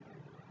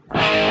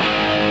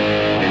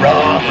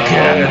Rock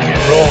and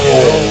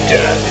Roll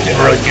Death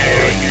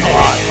Brigade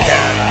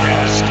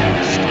podcast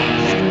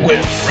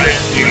with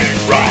Randy,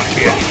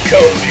 Rocket,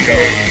 Cody.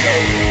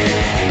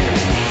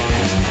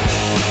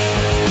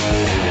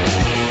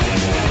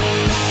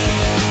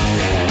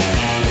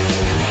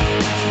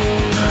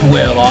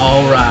 Well,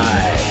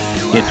 alright.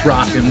 It's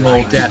Rock and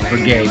Roll Death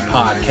Brigade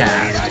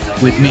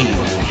podcast with me,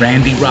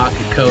 Randy,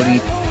 Rocket, Cody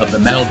of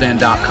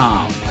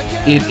themetalden.com.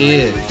 It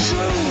is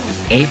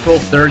April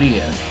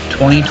 30th,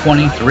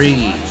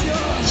 2023,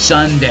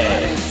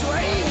 Sunday.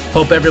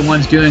 Hope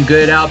everyone's doing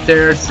good out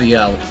there. It's the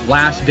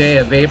last day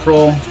of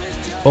April.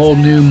 Whole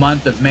new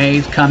month of May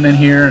is coming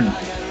here, and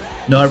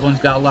I know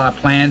everyone's got a lot of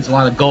plans, a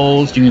lot of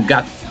goals. You've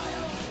got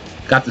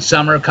the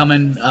summer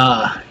coming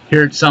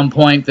here at some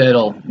point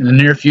that'll in the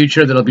near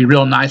future that'll be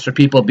real nice for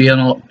people being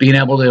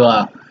able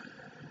to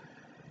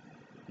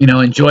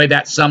enjoy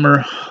that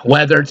summer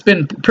weather. It's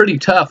been pretty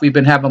tough. We've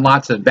been having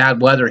lots of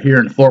bad weather here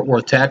in Fort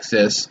Worth,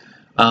 Texas.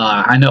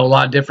 I know a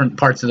lot of different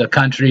parts of the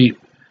country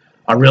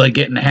are really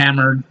getting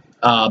hammered,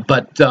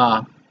 but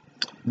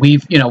we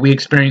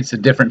experienced the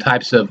different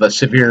types of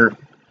severe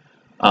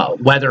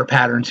weather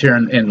patterns here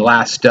in the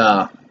last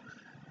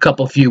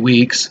few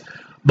weeks.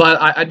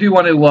 But I do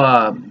want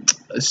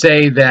to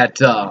say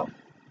that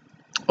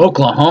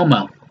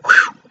Oklahoma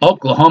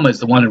is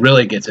the one that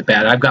really gets it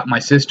bad. I've got my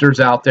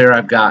sisters out there.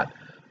 I've got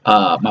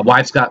my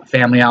wife's got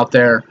family out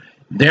there.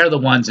 They're the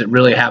ones that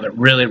really have it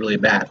really, really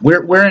bad.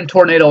 We're in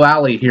Tornado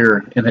Alley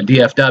here in the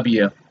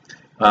DFW,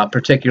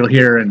 particularly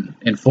here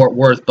in Fort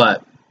Worth.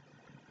 But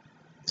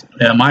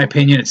in my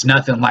opinion, it's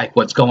nothing like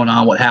what's going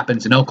on, what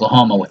happens in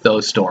Oklahoma with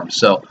those storms.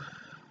 So,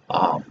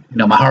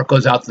 my heart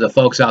goes out to the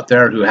folks out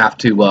there who have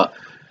to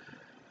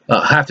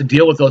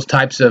deal with those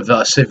types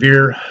of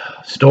severe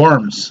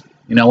storms.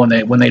 When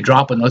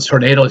those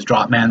tornadoes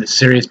drop, man, it's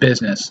serious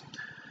business.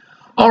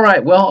 All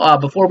right, well,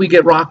 before we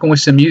get rocking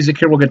with some music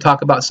here, we're going to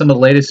talk about some of the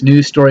latest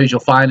news stories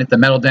you'll find at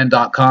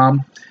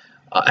themetalden.com,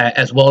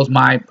 as well as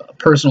my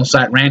personal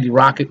site,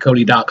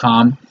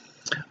 randyrocketcody.com.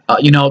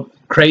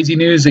 Crazy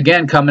news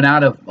again coming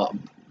out of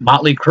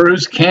Motley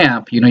Crue's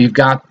camp. You've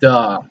got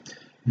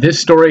this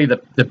story,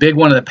 the big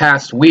one of the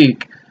past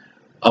week,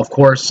 of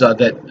course, that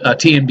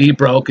TMD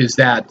broke, is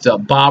that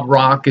Bob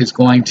Rock is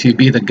going to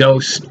be the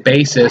ghost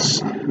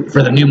bassist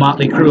for the new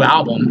Motley Crue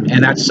album,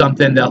 and that's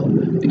something that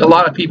a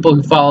lot of people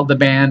who followed the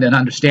band and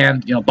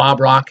understand. Bob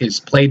Rock has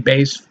played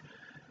bass,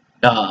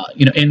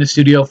 in the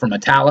studio for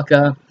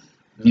Metallica.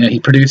 He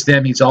produced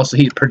them. He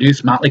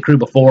produced Motley Crue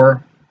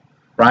before,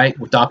 right,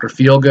 with Dr.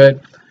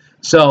 Feelgood.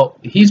 So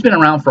he's been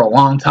around for a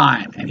long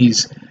time, and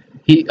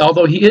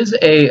although he is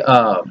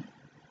a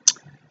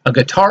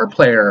guitar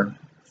player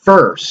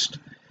first,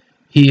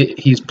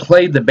 he's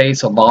played the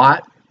bass a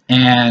lot,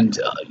 and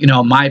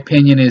my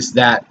opinion is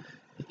that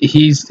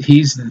he's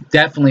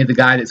definitely the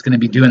guy that's going to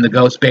be doing the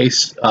ghost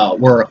bass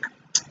work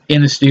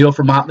in the studio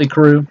for Motley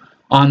Crue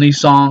on these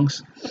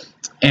songs.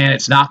 And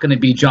it's not going to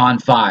be John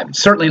 5.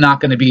 It's certainly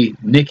not going to be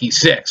Nikki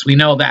 6. We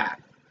know that.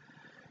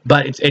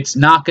 But it's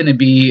not going to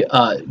be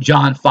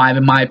John 5,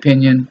 in my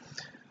opinion.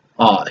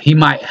 He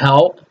might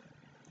help,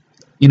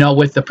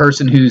 with the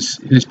person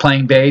who's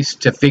playing bass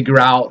to figure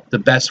out the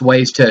best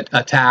ways to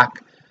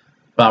attack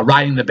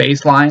writing the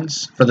bass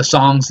lines for the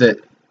songs that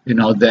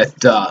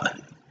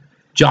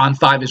John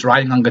 5 is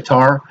writing on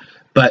guitar.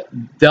 But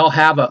they'll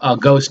have a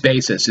ghost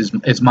bassist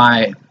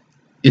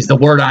is the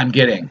word I'm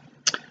getting.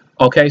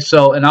 Okay,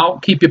 so, and I'll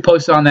keep you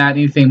posted on that,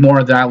 anything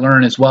more that I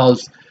learn, as well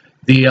as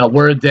the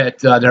word that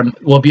there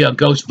will be a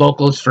ghost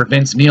vocalist for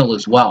Vince Neil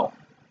as well.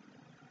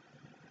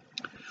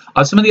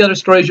 Some of the other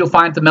stories you'll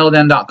find at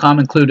themetalden.com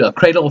include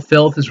Cradle of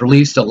Filth has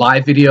released a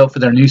live video for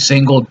their new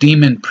single,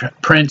 Demon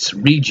Prince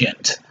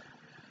Regent.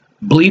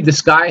 Bleed the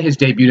Sky has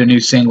debuted a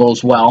new single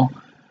as well.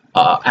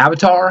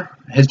 Avatar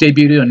has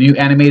debuted a new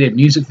animated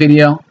music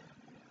video.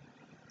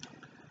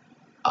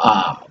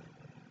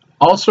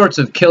 All sorts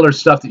of killer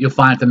stuff that you'll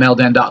find at the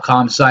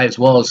metalden.com site, as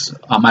well as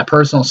my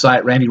personal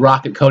site,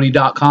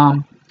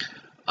 randyrocketcody.com.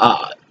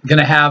 Going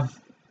to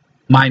have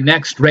my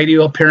next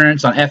radio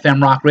appearance on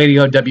FM Rock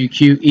Radio,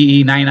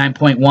 WQEE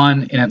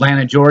 99.1 in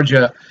Atlanta,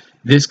 Georgia,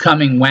 this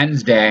coming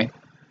Wednesday.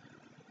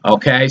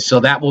 Okay,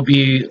 so that will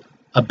be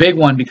a big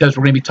one because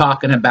we're going to be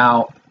talking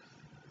about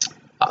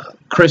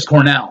Chris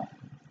Cornell.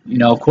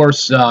 Of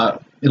course,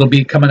 it'll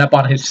be coming up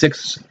on his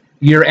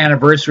 6-year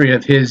anniversary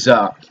of his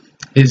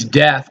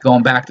death,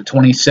 going back to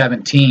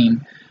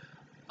 2017,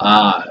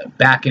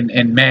 back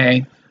in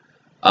May.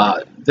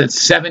 The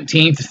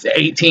 17th,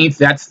 18th,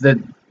 that's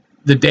the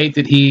date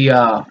that he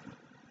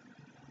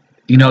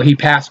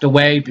passed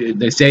away.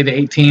 They say the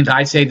 18th,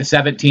 I say the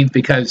 17th,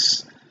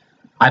 because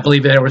I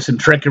believe there was some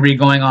trickery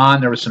going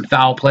on. There was some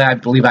foul play. I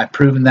believe I've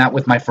proven that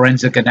with my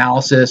forensic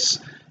analysis.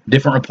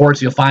 Different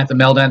reports you'll find at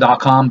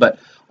themetalden.com. But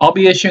I'll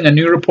be issuing a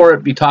new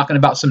report, be talking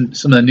about some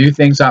of the new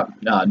things,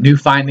 new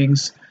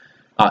findings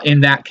in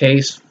that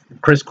case.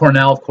 Chris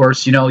Cornell, of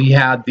course, he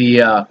had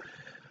the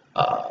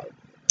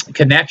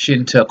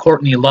connection to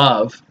Courtney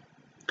Love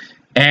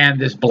and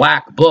this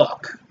black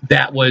book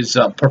that was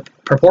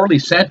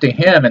purportedly sent to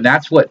him, and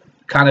that's what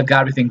kind of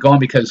got everything going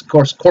because, of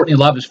course, Courtney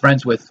Love is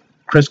friends with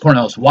Chris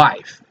Cornell's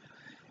wife.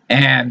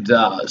 And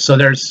so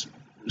there's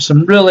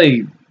some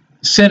really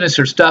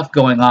sinister stuff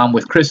going on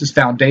with Chris's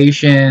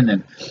foundation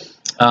and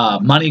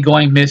money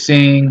going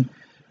missing,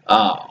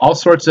 all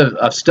sorts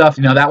of stuff.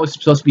 You know, that was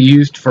supposed to be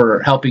used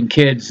for helping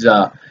kids,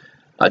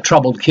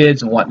 troubled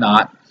kids and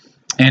whatnot.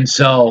 And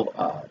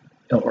so,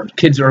 or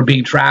kids that are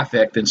being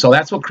trafficked. And so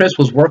that's what Chris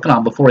was working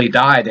on before he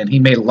died. And he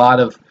made a lot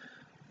of,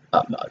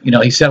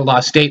 he said a lot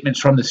of statements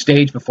from the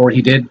stage before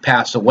he did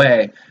pass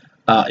away,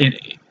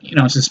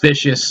 in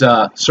suspicious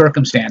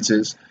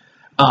circumstances,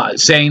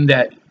 saying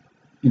that,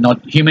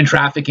 human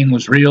trafficking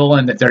was real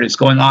and that there is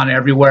going on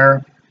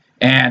everywhere.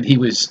 And he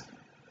was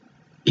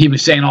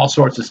saying all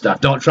sorts of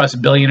stuff. Don't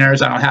trust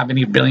billionaires. I don't have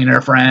any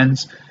billionaire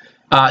friends.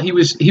 He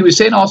was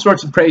saying all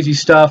sorts of crazy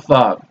stuff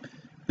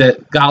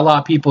that got a lot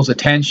of people's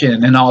attention.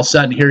 And then all of a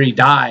sudden, here he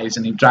dies,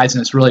 and he dies in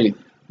this really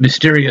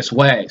mysterious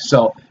way.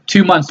 So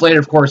 2 months later,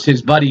 of course,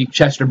 his buddy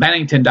Chester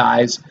Bennington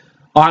dies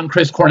on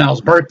Chris Cornell's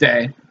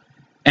birthday.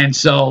 And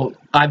so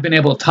I've been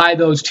able to tie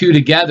those two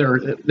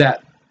together,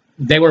 that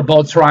they were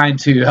both trying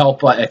to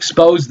help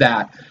expose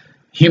that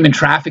human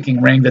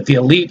trafficking ring that the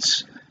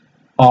elites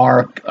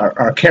are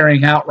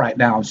carrying out right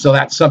now. So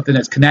that's something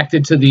that's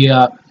connected to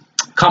the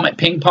Comet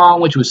Ping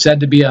Pong, which was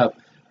said to be a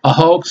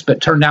hoax, but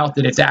turned out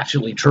that it's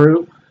actually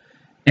true.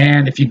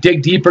 And if you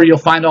dig deeper, you'll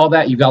find all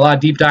that. You've got a lot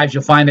of deep dives.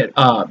 You'll find it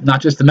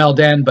not just the Metal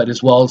Den, but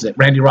as well as at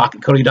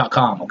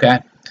randyrocketcody.com, okay?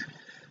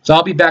 So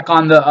I'll be back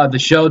on the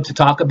show to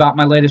talk about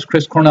my latest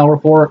Chris Cornell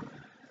report.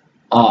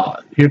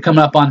 Here coming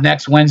up on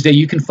next Wednesday.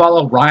 You can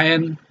follow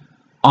Ryan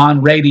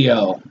on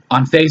radio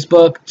on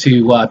Facebook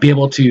to be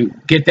able to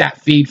get that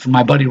feed from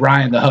my buddy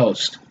Ryan, the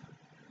host.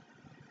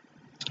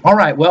 All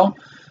right, well,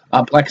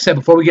 like I said,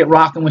 before we get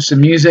rocking with some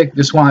music,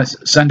 just want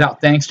to send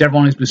out thanks to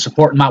everyone who's been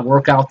supporting my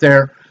work out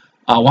there.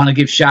 I want to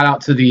give shout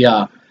out to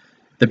the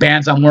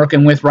bands I'm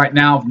working with right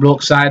now. I'm real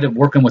excited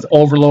working with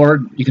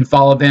Overlord. You can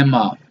follow them,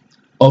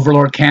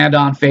 Overlord Canada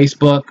on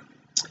Facebook.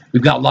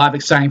 We've got a lot of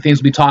exciting things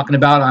to be talking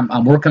about.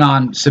 I'm working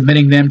on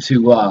submitting them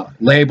to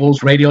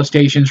labels, radio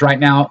stations right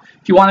now.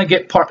 If you want to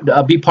get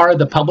be part of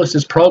the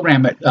publicist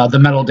program at the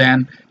Metal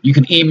Den, you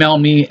can email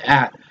me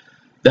at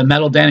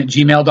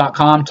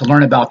themetalden@gmail.com to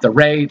learn about the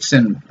rates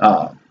and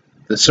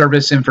the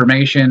service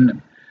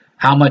information,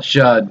 how much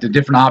the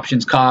different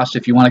options cost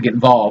if you want to get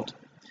involved.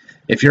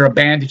 If you're a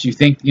band that you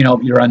think,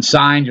 you're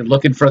unsigned, you're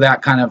looking for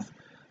that kind of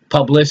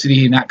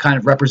publicity and that kind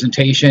of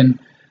representation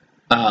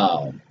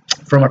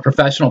from a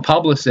professional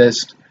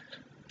publicist,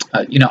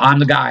 I'm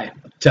the guy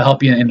to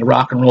help you in the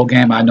rock and roll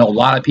game. I know a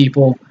lot of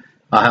people.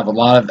 I have a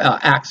lot of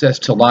access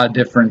to a lot of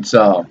different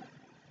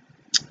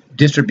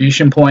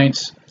distribution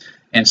points.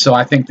 And so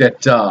I think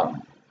that,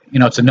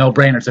 it's a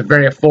no-brainer. It's a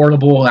very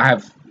affordable. I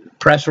have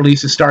press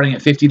releases starting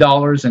at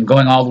 $50 and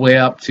going all the way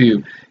up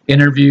to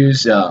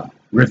interviews,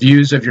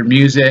 reviews of your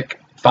music,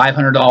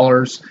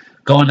 $500,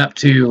 going up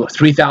to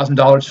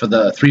 $3,000 for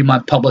the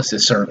 3-month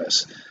publicist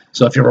service.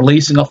 So if you're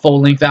releasing a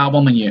full-length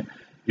album and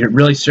you're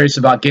really serious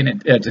about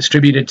getting it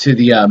distributed to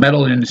the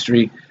metal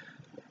industry,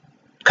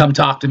 come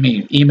talk to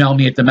me. Email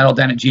me at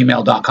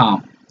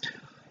themetalden@gmail.com.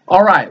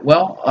 All right,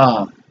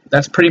 well,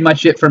 that's pretty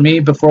much it for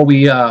me before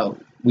we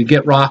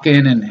get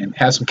rocking and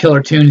have some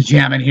killer tunes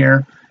jamming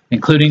here,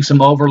 including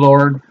some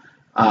Overlord.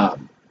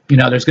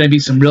 There's going to be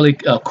some really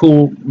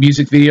cool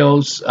music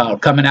videos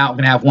coming out. We're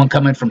going to have one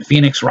coming from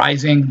Phoenix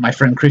Rising, my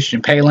friend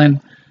Christian Palin.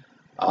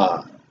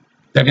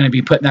 They're going to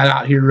be putting that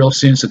out here real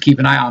soon, so keep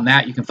an eye on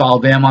that. You can follow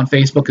them on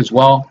Facebook as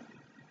well.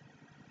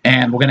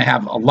 And we're going to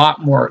have a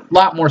lot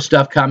more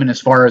stuff coming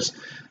as far as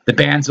the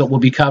bands that we'll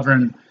be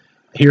covering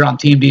here on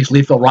Team D's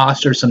Lethal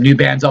roster. Some new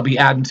bands I'll be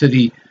adding to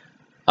the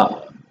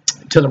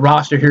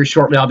roster here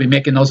shortly. I'll be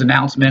making those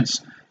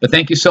announcements. But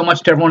thank you so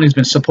much to everyone who's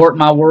been supporting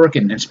my work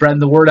and spreading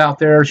the word out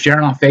there,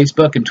 sharing on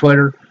Facebook and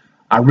Twitter.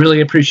 I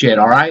really appreciate it,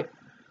 all right?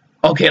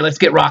 Okay, let's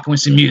get rocking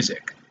with some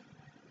music.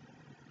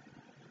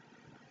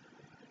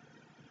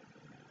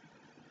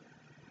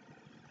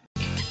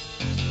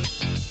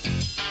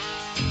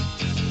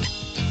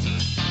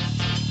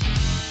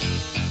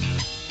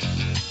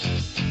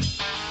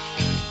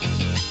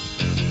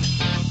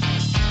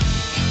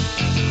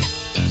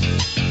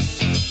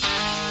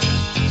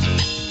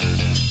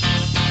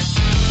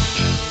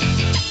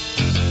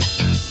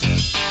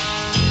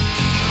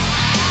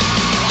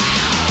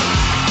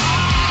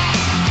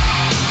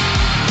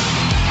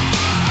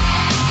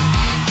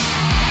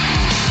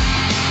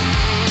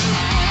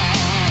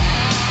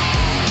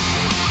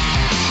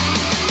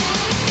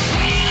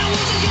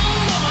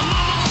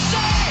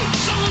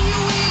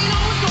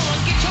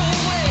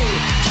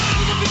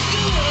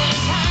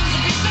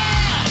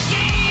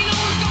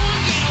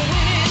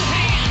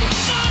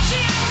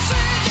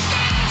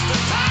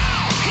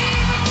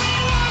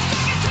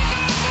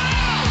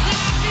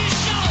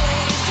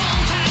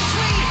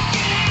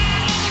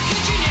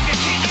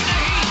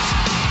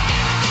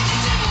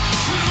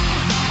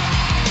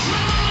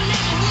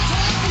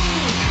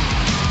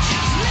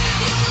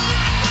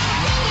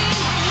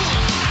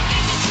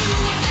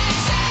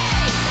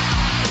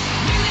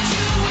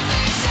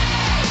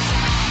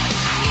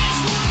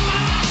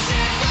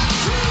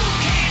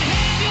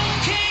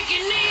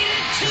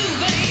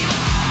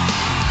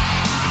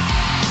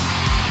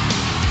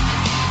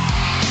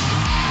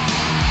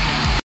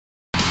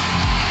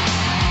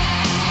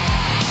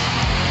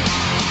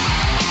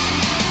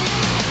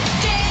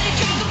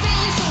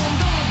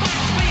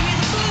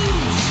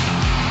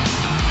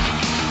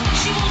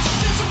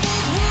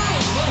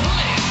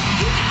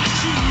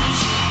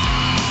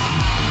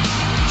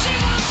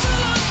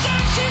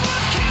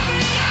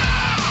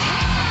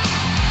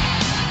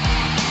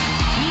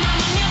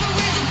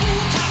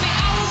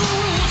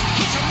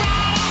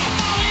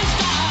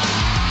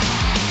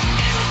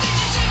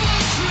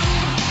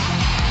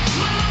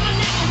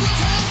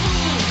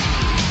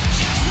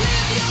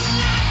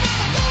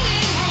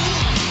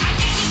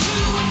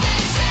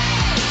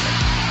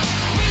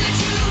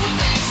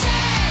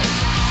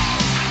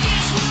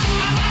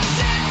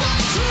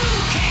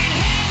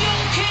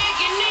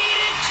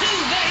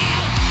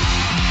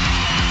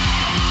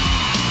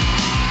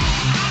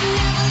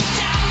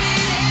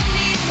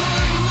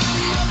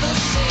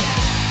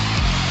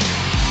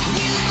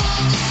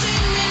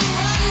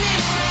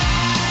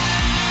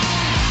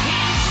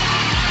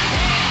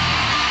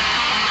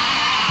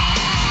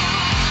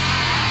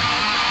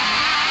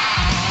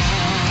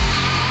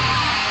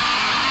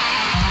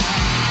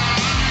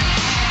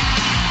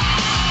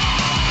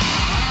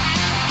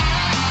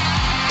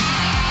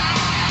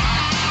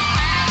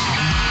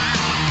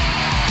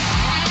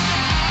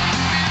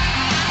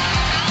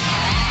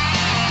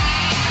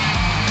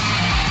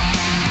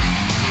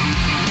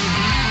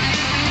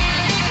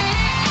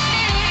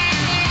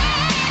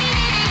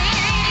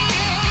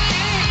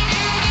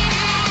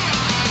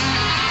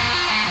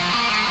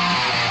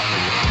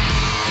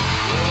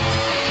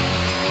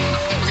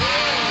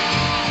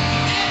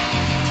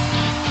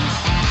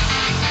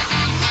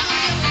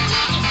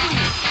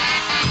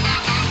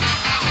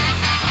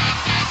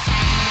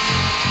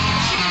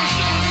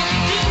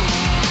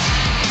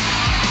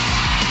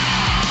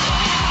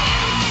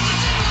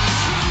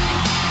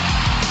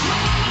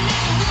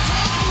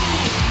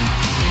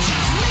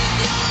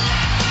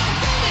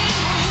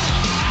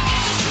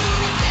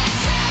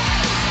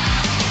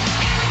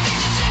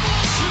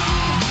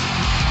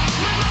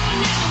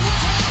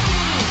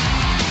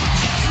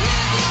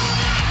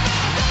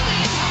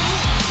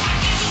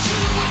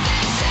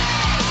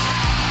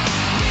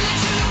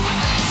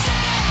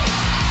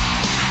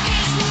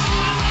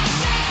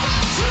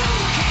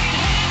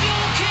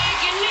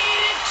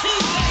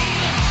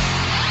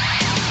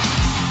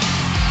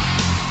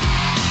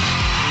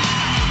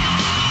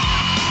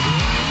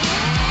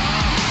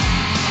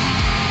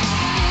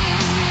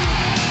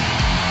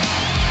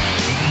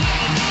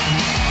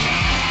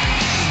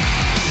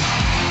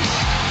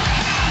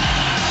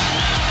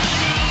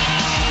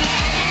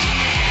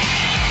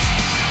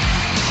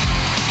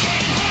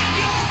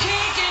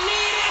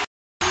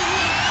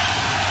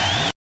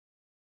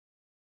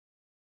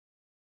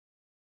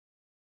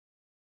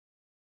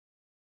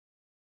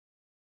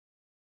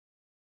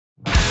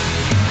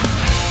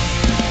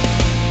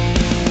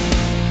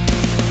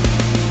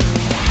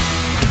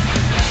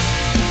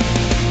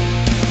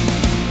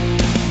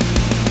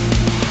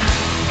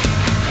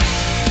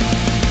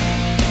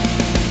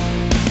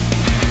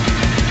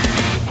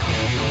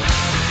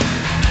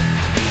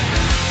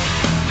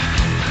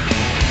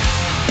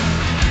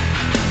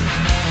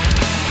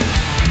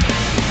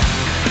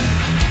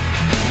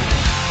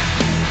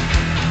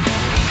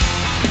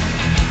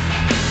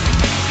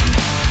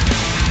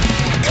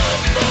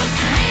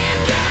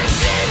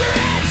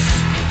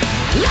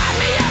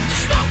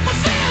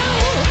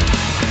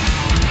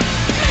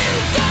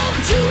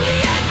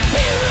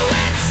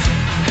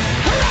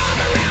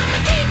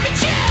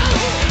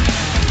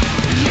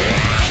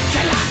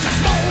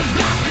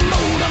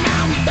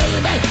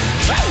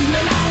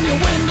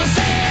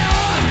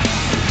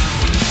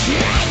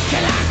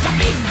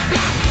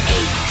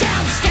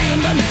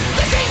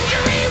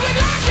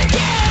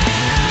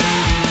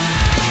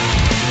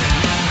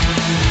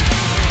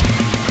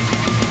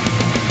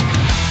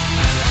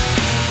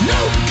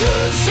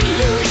 good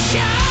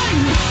solution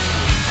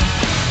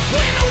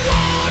when the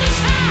water's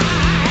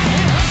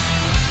high.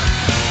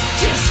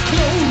 Just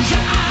close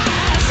your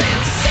eyes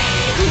and say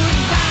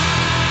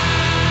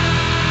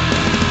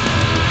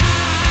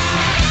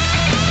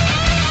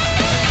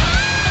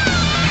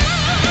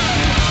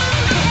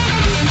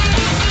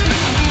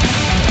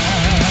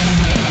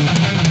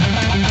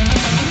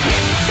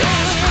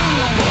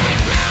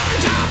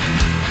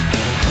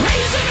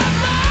raising a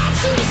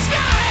mouth to the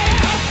sky.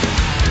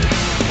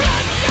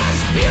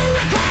 Bloodlust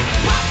bureaucrat,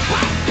 pop,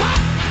 pop, pop.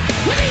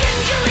 With the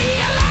injury,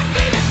 you're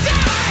likely to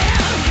die.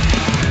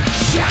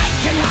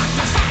 Shaking like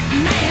a fat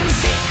man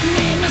sitting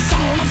in the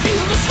sauna.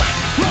 Feel the sweat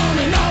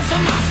running off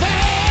of my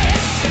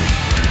face.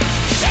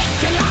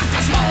 Shaking like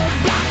a small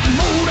black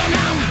motor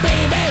now,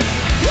 baby.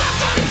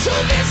 Welcome to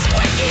this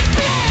wicked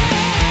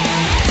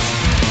place.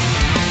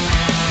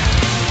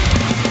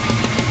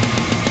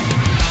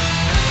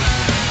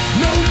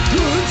 No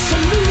good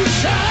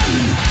solution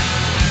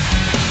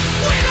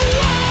when the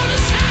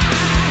water's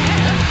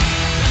high.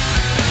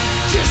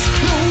 Just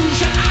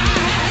close your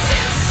eyes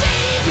and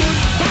say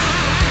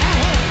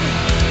goodbye.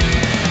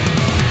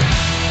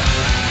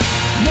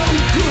 No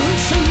good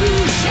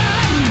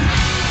solution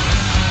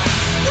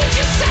with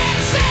your sad,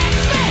 sad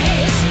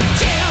face.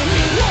 Tell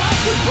me what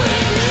would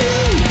bring you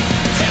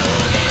to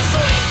this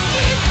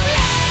wicked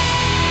place.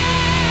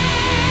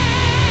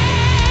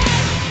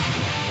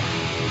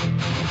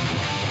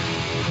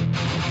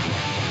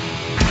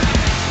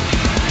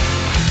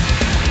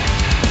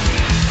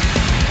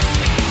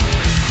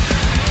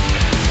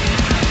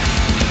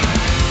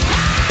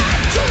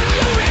 Do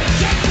you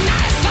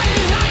recognize the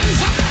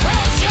lines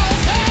across your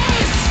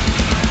face?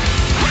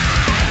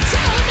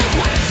 Tell me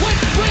what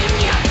would bring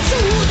you to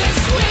this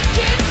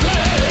wicked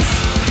place.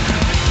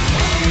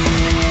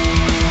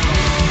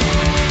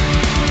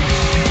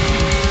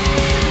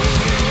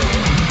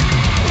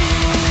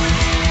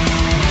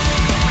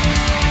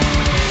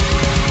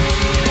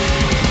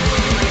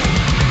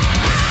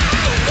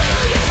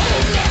 Will you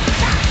hold me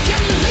back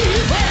and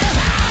leave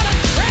without a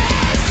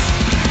trace?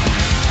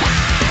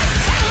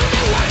 Tell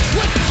me what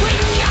would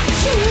bring you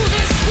to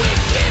this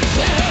wicked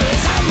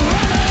place. I'm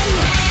running.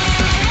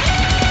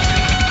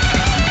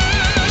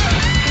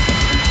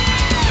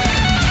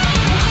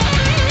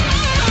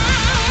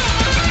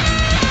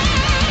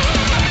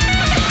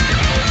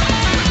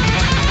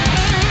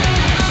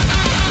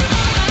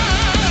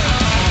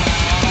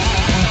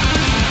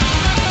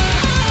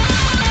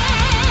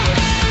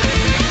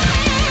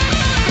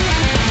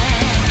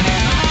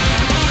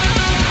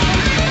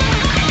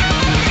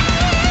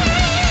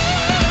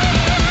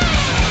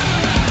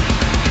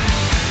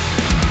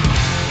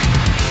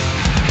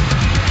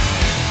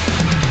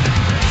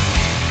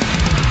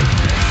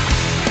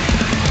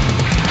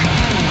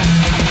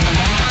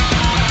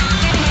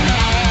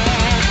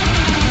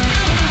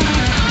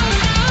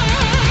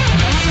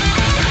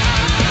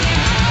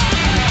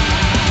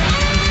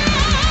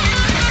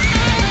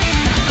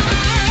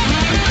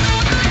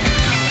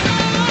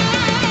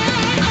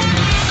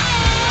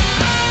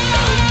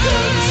 No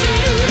good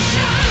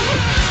solution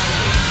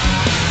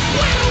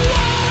when the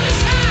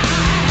water's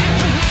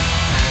high.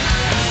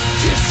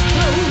 Just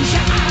close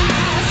your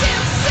eyes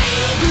and say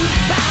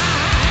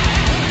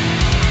goodbye.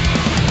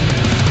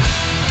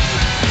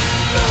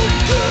 No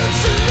good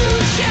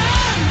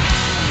solution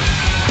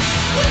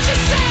with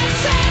your sad,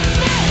 sad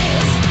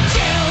face.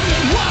 Tell me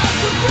what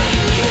would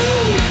bring you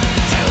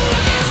to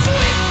this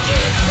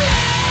wicked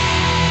place.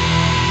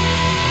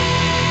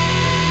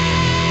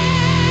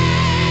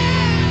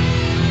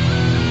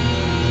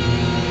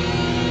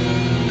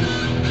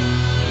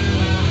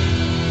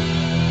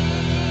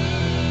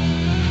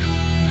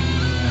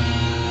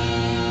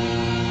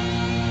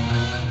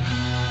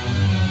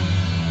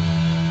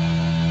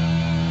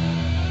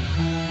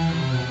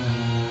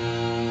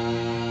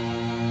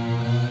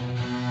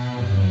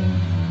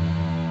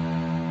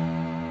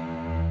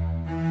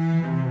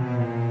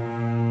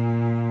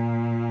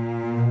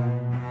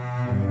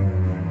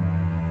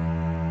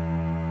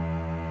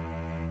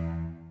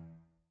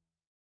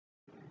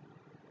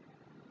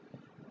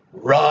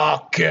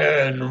 Rock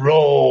and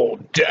Roll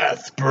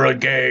Death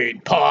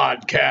Brigade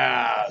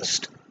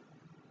podcast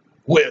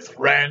with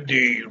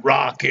Randy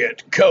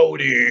Rocket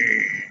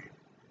Cody.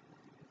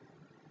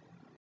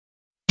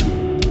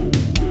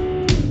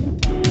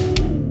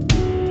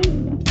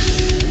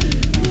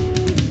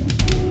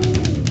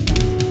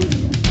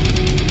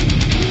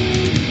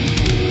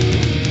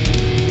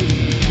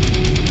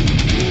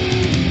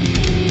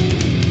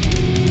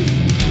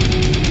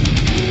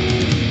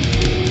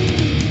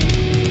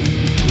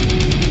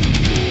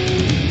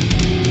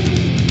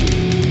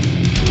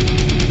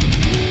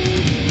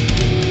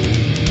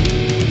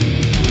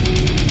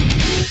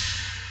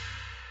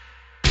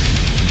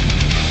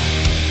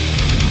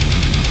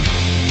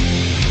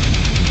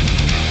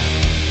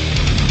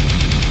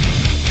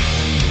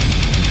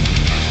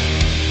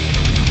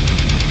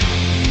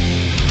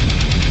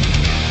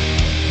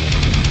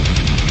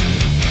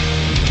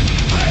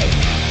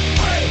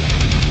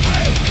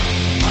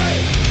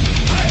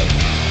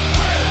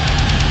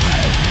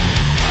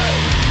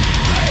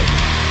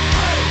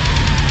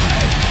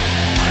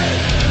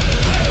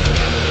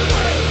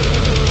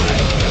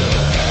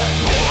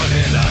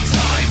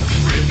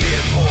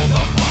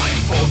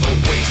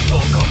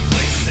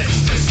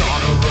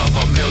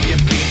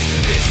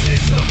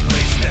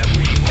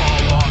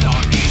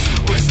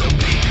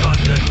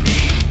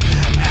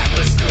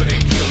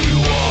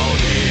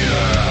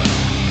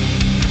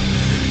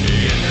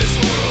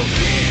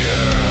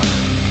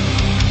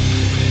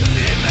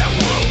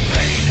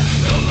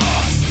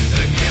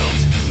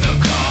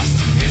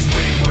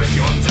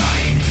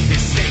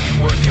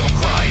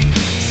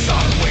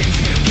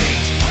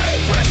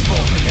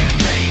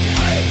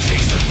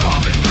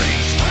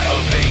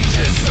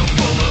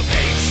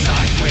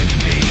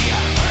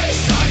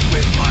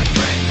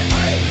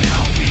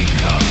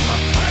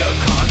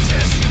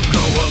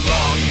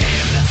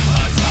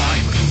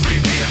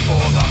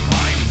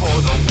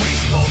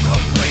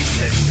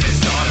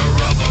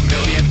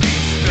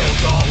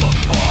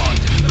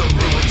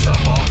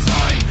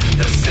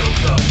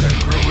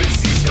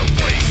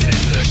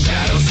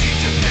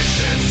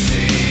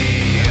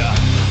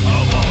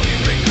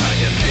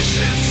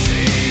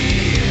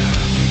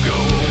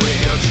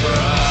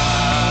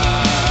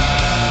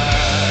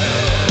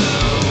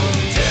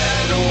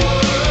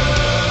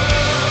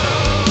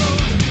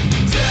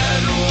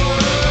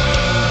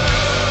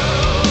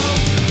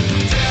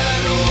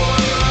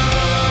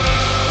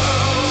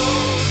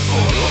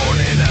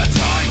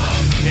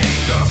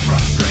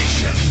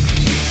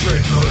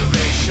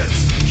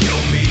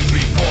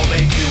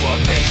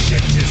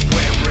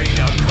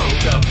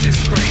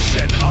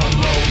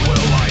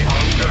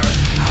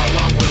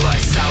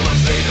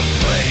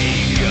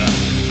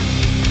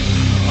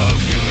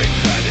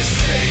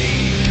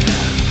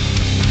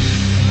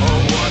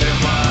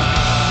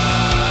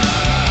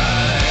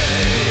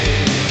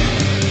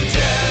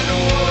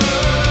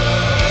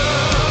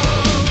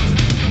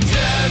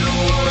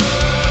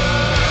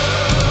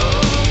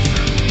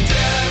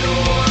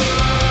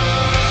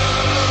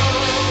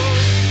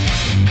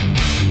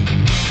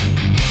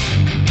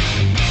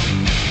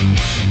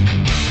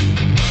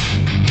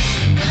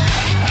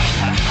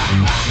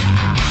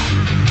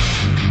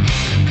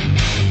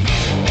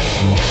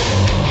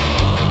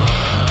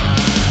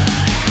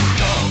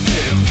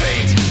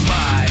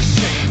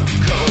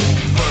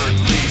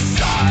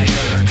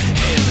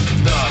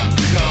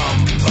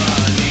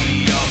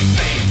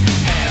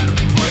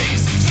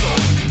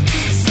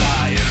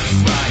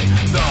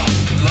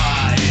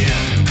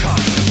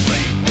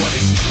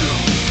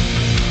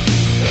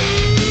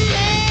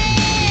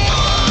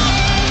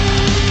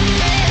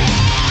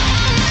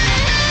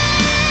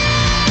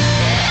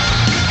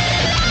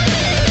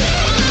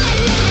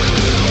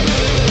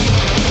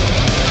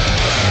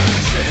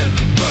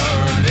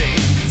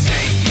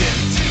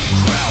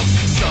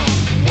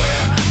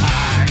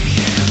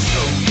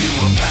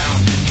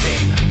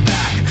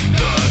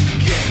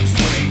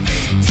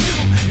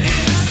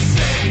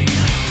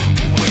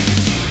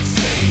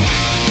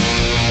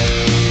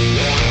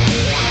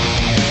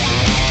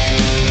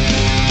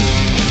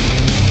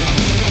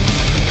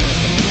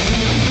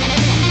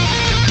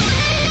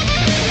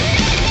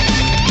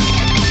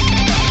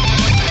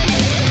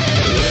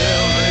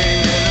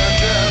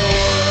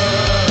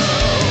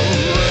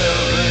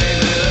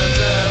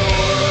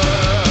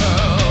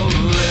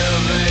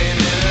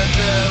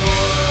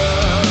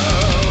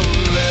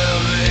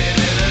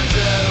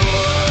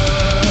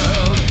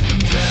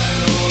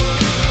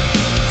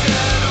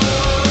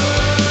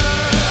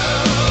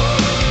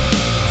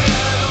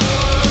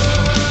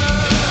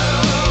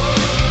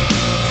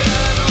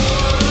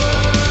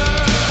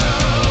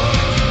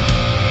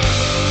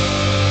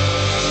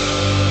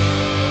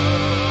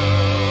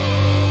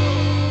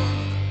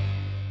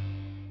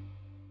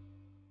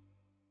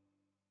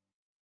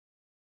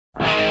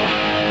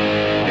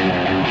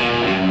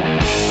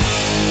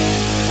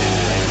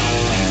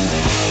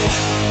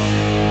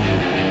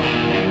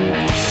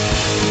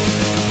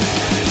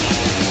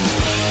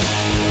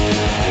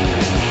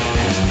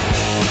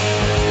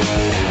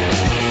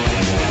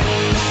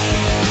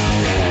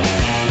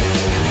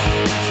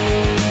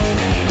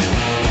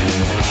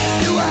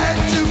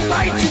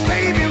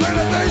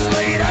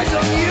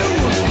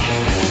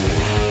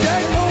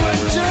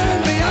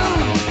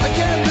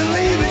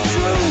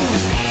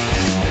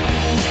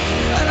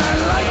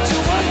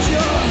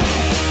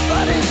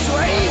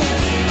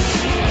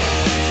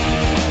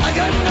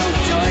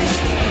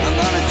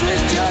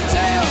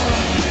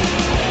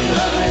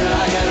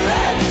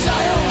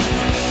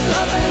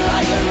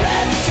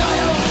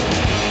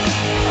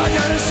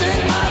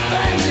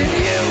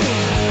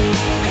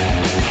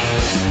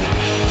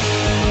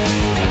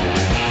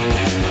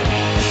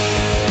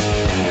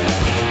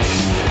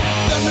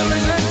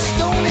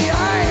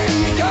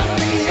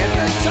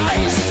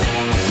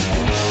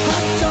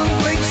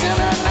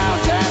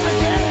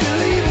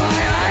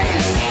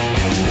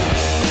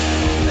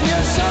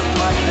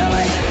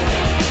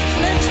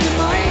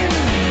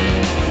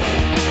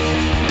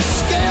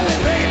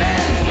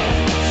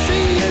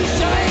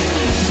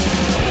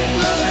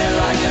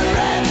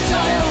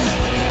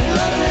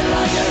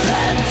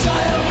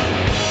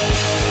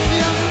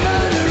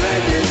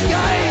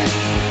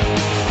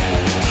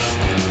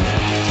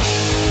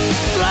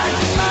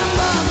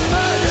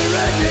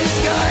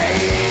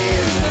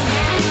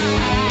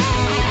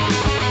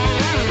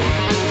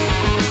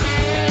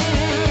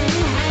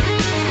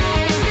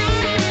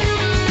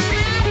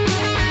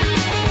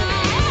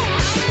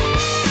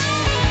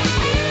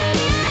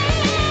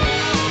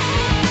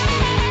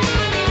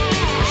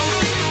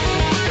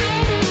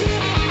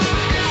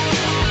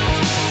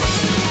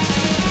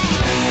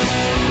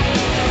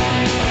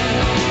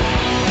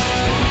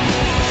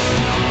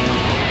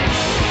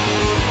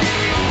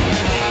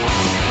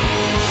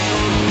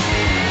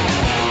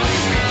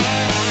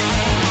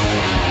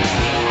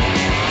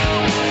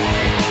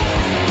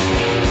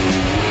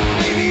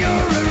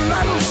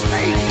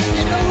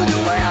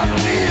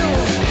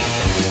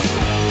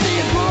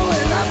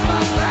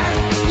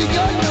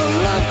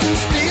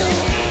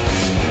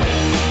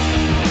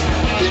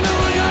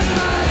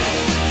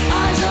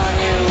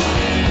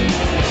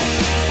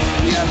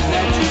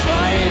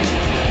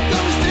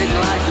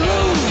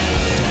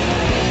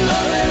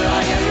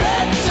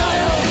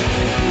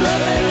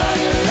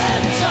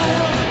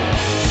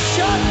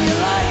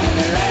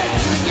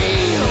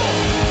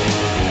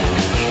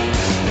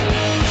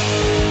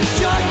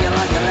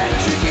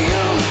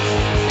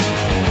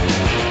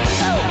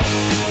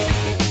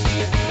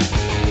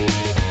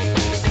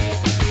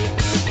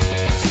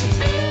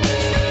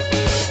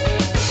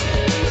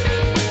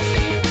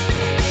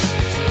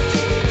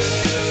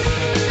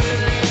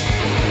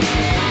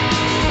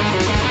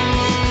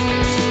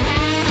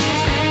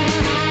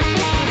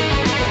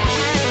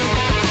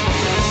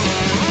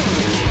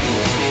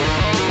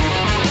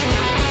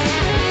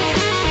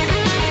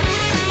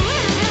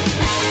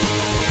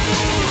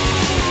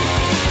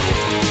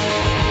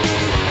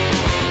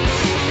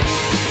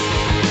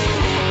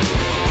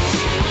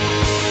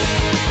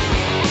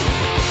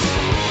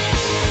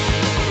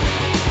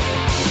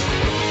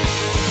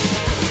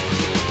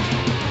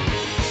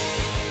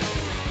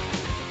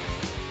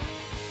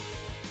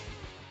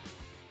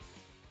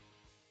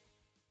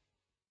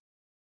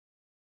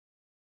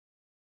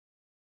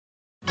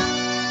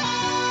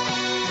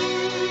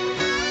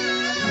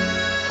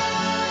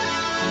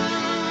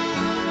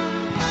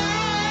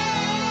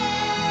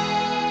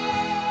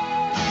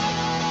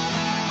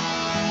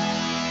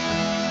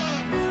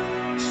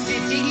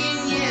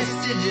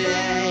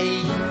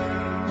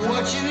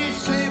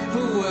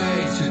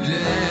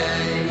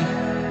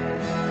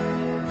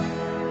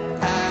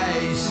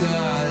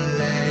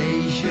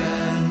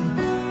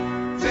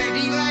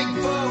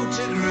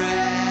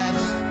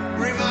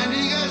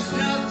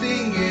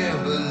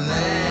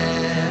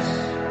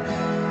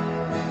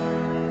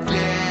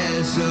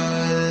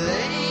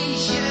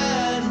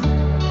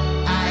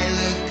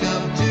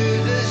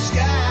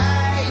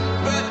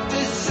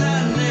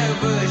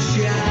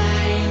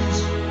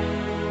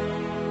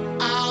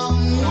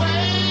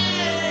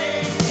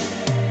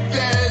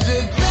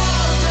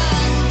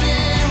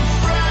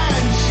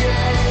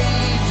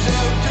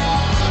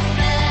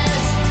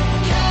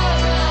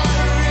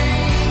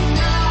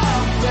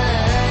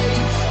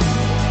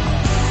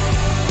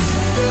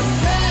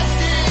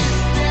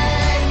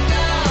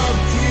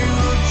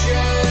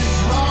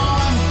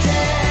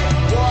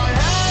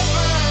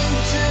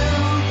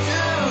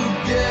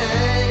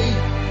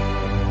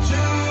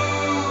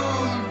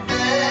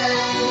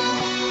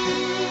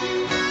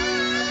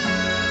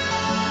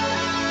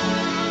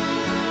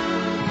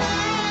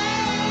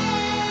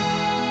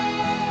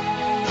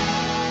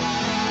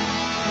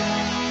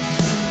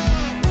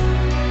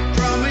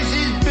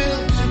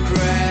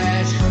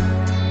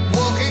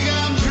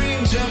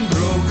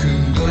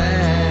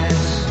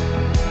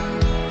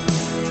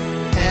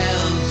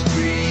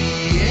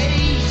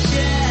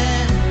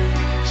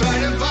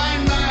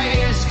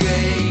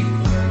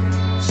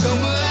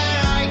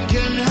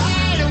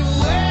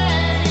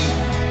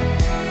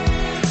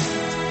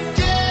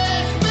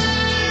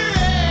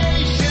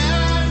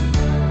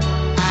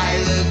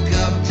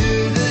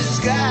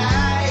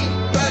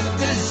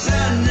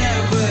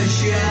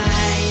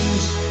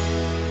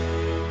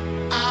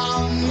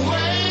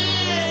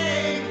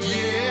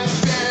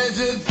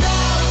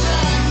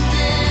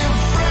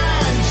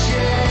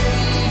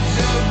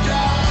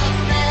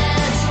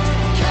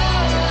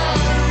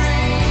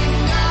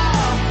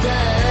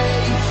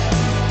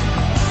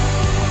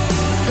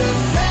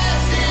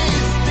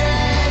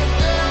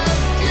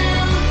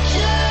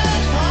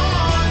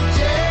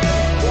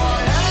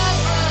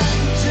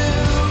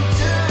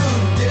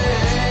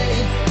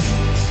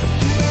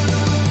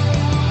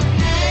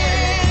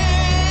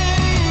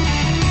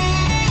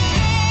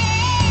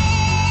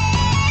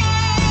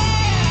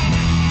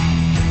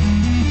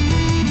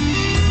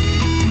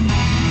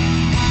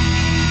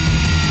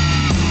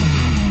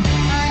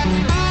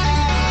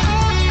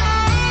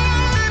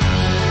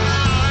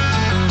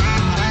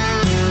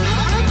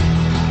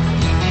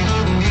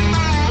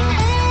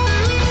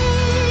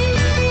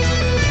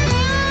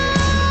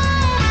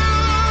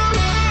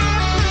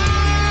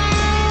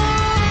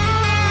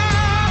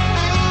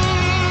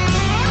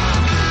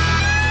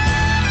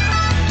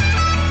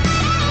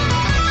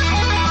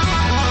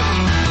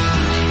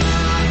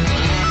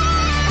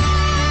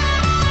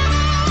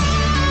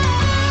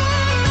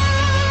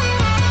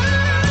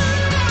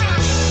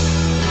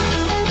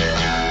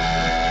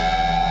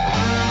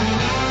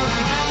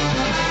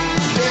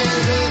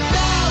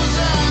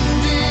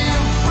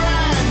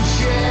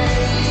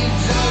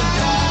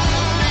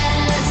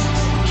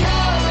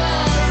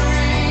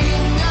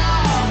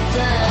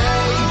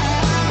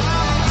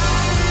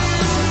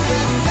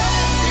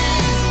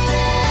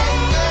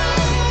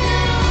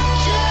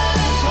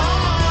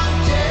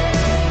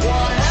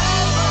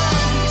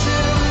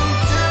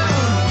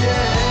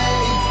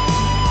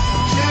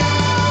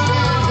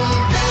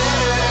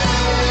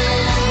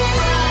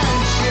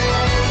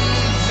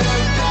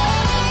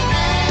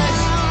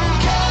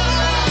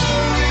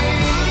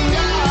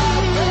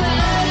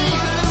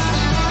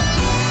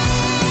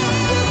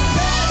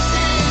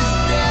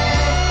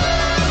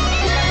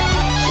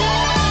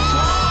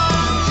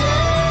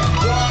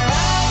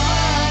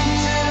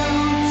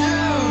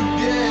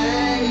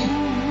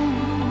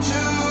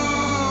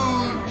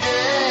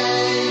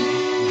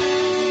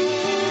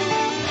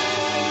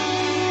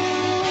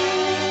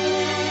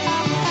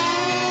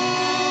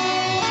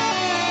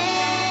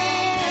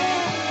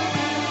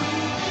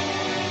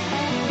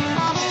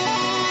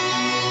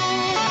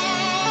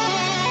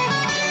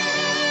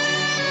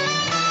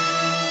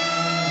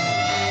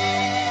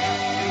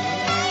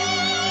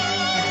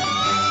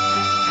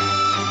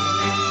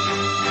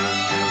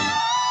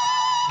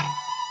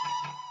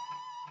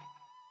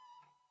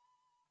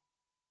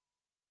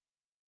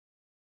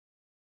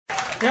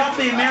 Help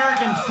the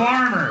American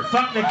farmer.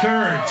 Fuck the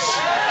Kurds.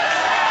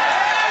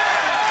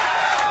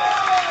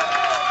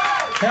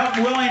 Help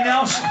Willie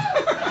Nelson.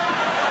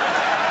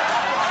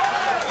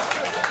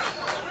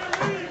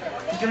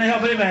 It's gonna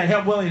help anybody.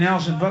 Help Willie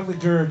Nelson. Fuck the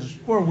Kurds.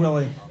 Poor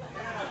Willie.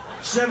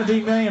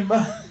 17 million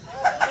bucks.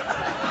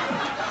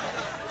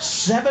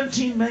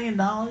 $17 million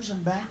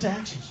in back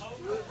taxes.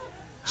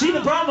 See,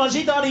 the problem was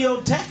he thought he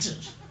owed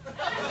Texas.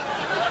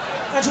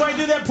 That's why he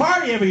do that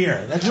party every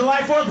year. That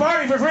July 4th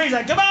party for free. He's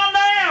like, come on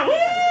down. Woo!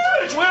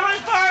 It's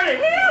Willie's party.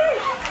 Woo!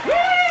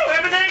 Woo!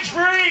 Everything's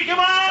free. Come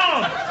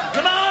on.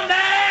 Come on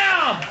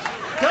down.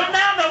 Come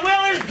down to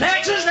Willie's,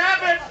 Texas, and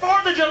have a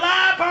 4th of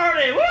July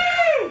party.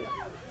 Woo!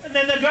 And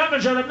then the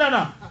government showed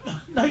up.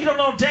 No, you don't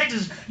owe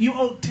Texas. You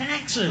owe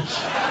taxes.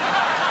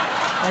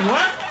 Like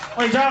what?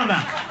 What are you talking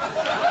about?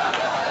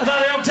 I thought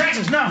they owed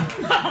Texas.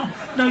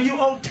 No, you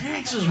owe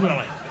taxes,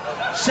 Willie.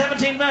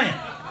 17 million.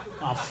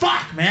 Oh,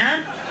 fuck,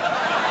 man.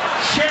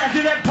 Shit, I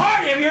do that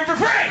party every year for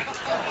free.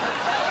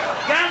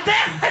 God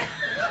damn it.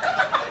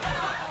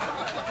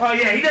 Oh,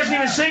 yeah, he doesn't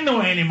even sing the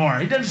way anymore.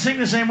 He doesn't sing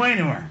the same way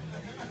anymore.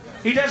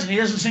 He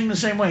doesn't sing the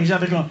same way. He's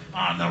out there going,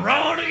 on the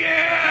road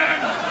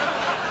again.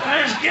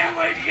 I just can't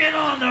wait to get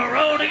on the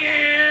road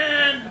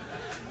again.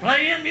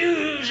 Playing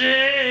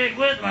music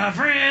with my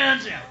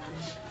friends.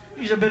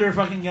 He's a bitter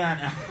fucking guy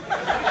now.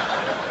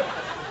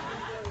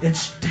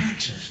 It's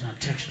Texas,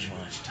 not Texas.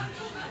 Well, it's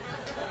Texas.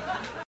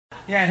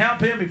 Yeah, help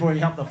him before you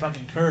help the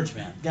fucking Kurds,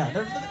 man. God,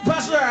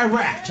 plus they're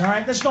Iraq, all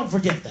right? Let's don't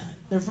forget that.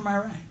 They're from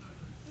Iraq.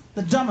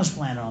 The dumbest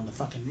planet on the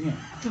fucking,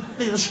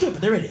 they're stupid.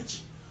 They're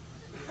idiots.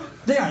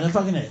 They are. They're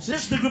fucking idiots.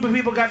 This is the group of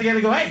people got together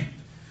and go, hey,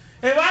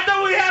 why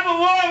don't we have a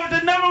war with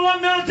the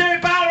 #1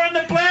 military power on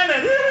the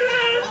planet?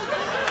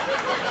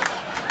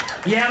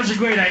 Yeah, it was a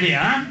great idea,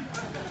 huh?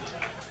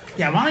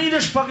 Yeah, why don't you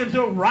just fucking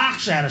throw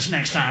rocks at us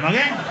next time,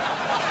 okay?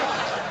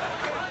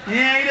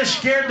 Yeah, you just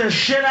scared the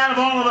shit out of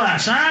all of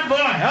us, huh, boy?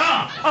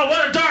 Oh,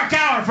 what a dark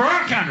hour for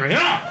our country,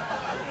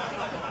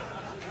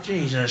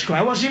 Jesus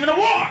Christ, it wasn't even a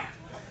war.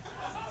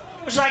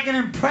 It was like an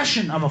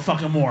impression of a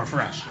fucking war for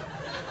us.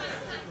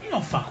 You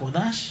don't fuck with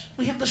us.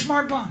 We have the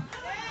smart bomb.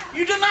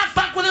 You do not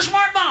fuck with a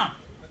smart bomb.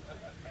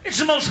 It's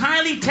the most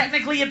highly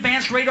technically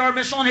advanced radar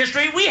missile in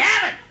history. We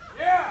have it.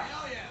 Yeah.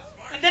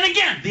 And then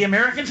again, the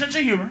American sense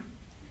of humor,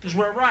 because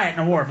we're a riot in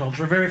a war, folks.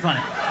 We're very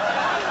funny.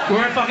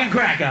 We're a fucking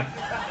crack up.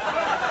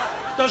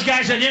 Those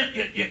guys said,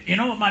 you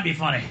know what might be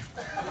funny?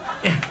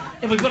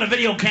 If we put a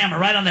video camera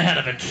right on the head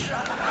of it.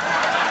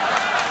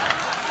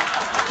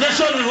 Just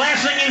so the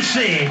last thing you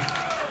see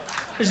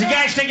is the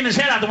guy sticking his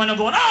head out the window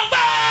going, oh,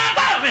 bah,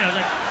 bah! You know,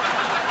 like,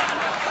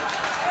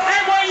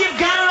 hey, boy, you've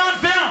got it on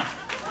film.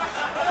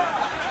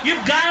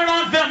 You've got it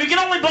on film. You can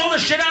only blow the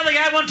shit out of the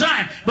guy one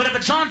time. But if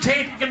it's on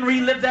tape, you can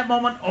relive that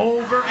moment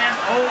over and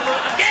over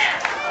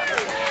again.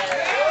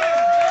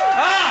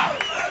 Oh!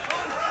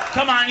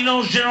 Come on, you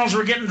know those generals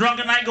were getting drunk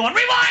at night going,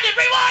 rewind it,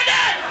 rewind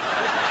it!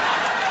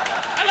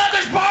 I love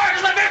this part,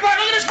 it's my favorite part,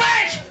 look at his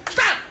face!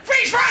 Stop,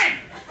 freeze frame!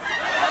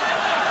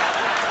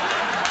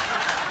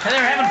 And they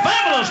were having fun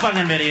with those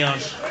fucking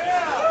videos.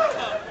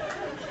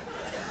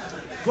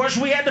 Of course,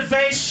 we had to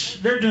face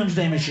their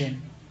doomsday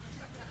machine.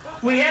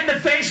 We had to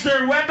face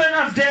their weapon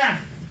of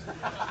death.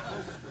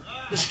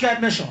 The Scud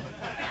missile.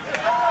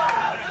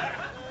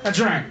 That's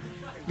right.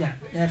 Yeah.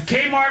 If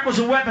Kmart was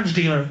a weapons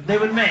dealer, they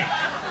would make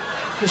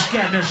the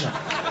Scud missile.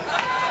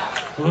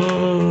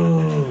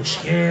 Ooh,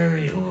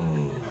 scary.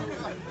 Ooh.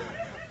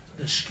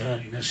 The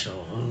Scud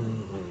missile.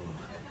 Ooh.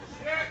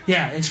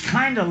 Yeah, it's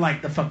kind of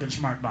like the fucking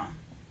smart bomb.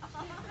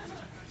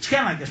 It's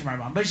kind of like the smart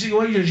bomb. Basically,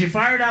 what you do is you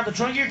fire it out the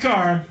trunk of your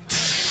car.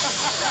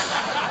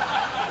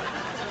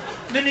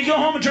 Then you go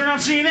home and turn on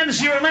CNN to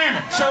see where it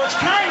landed. So it's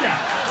kind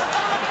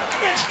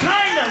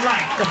of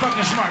like the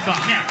fucking smart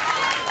bomb.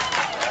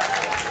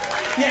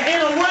 Yeah,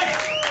 in a way.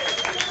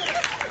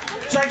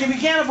 It's like if you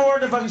can't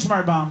afford the fucking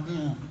smart bomb,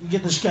 you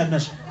get the Scud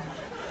missile.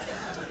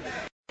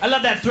 I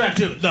love that threat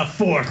too. The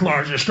 4th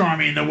largest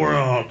army in the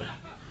world.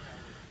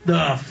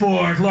 The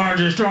 4th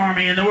largest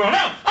army in the world.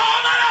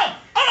 Oh,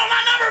 no,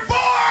 not number 4.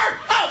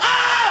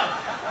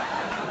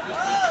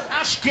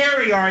 How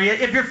scary are you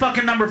if you're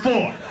fucking number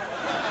 4?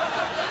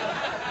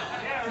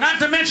 Not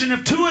to mention,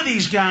 if 2 of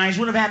these guys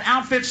would have had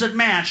outfits that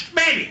matched,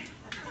 maybe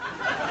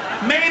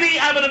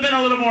I would have been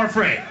a little more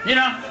afraid, you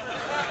know?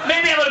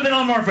 Maybe I would have been a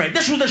little more afraid.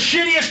 This was the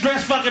shittiest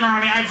dressed fucking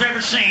army I've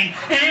ever seen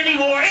in any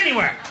war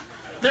anywhere.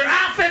 Their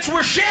outfits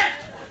were shit.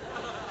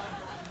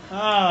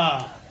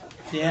 Oh,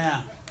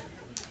 yeah.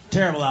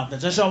 Terrible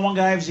outfits. I saw one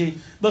guy, he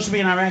must be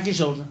an Iraqi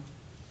soldier.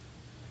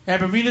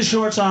 Had Bermuda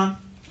shorts on,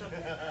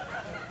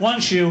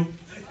 one shoe,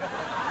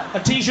 a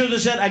t-shirt that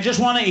said, I just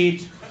want to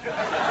eat.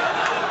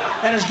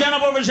 And his gun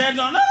up over his head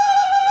going, no!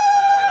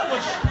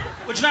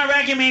 Which in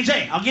Iraqi means,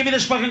 hey, I'll give you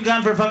this fucking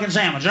gun for a fucking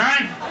sandwich, all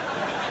right?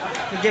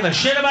 Don't give a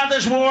shit about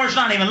this war. It's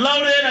not even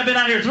loaded. I've been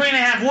out here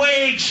 3.5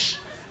 weeks.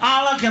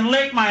 Allah can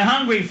lick my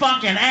hungry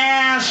fucking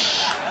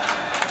ass.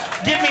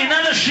 Give me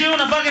another shoe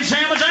and a fucking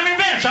sandwich. I'm your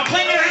bitch. I'll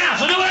clean your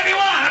house. I'll do whatever you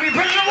want. I'll be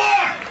prisoner of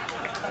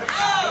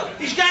war.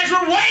 These guys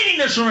were waiting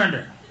to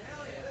surrender.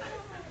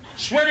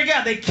 Swear to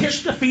God, they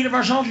kissed the feet of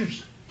our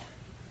soldiers.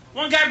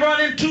 One guy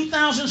brought in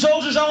 2,000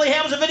 soldiers. All he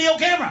had was a video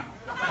camera.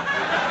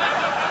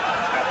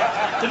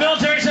 The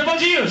military said,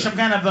 what'd you use? Some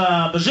kind of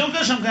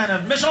bazooka? Some kind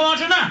of missile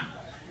launcher?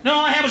 No,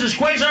 all I had was this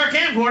quasar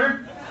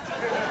camcorder.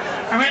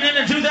 I ran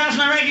into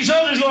 2,000 Iraqi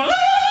soldiers going,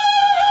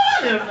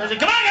 I said,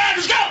 come on, guys,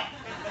 let's go.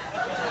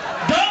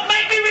 Don't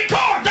make me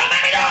record. Don't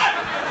make me do it.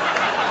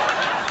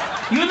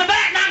 You in the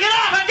back, knock it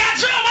off. I've got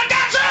Zoom.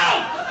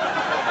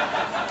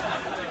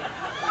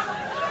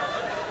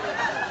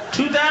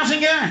 2,000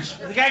 guys.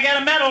 The guy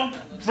got a medal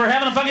for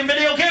having a fucking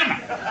video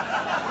camera.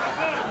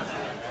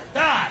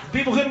 God,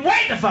 people couldn't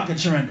wait to fucking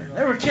surrender.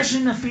 They were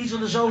kissing the feet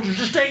of the soldiers.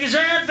 Just take his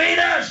hand, feed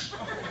us.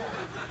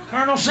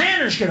 Colonel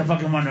Sanders could have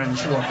fucking won in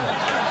this war.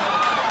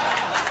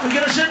 We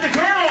could have sent the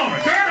colonel over.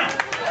 Colonel!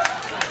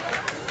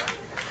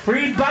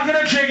 Free bucket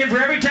of chicken for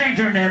every tank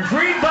turned in.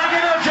 Free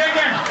bucket of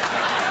chicken!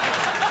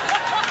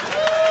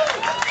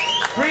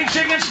 Free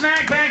chicken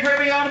snack pack for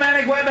every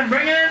automatic weapon.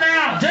 Bring it in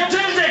now. Till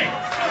Tuesday.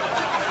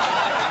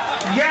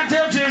 You got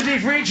till Tuesday.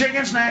 Free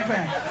chicken snack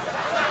pack.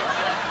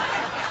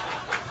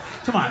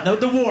 Come on.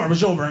 The war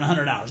was over in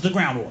 100 hours. The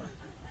ground war.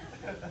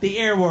 The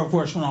air war, of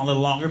course, went on a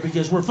little longer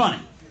because we're funny.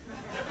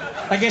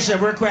 Like I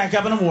said, we're crack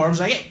up in a war. It was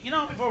like, hey, you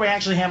know, before we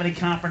actually have any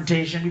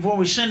confrontation, before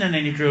we send in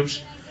any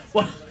troops,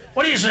 what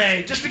do you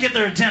say, just to get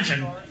their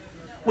attention,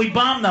 we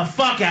bomb the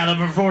fuck out of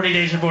them for 40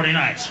 days and 40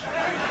 nights.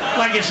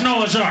 Like it's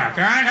Noah's Ark,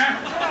 all right, huh?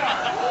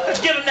 Let's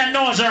give them that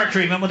Noah's Ark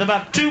treatment with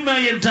about 2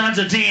 million tons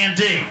of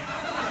TNT.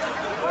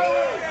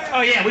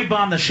 Oh, yeah, we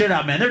bombed the shit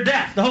out, man. They're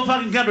deaf. The whole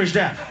fucking country's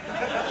deaf.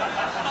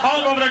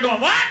 All over there going,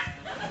 what?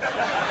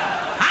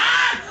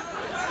 Huh?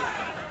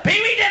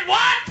 Pee-wee did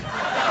what?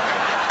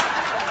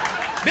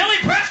 Billy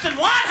Preston,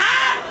 what,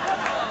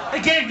 huh?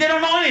 They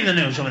don't know any of the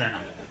news over there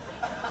now.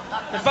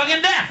 They're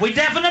fucking deaf. We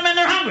deafen them and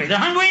they're hungry. They're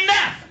hungry and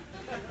deaf.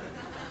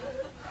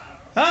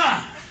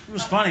 It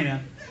was funny,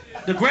 man.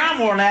 The ground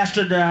war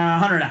lasted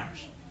 100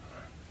 hours.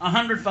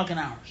 100 fucking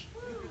hours.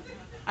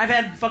 I've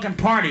had fucking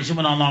parties that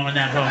went on longer than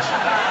that, folks.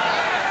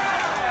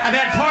 I've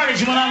had parties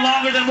that went on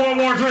longer than World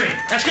War III.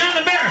 That's kind of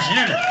embarrassing,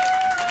 isn't it?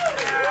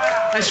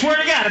 I swear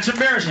to God, it's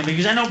embarrassing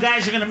because I know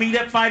guys are going to meet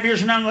up 5 years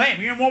from now and go, hey,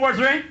 you're in World War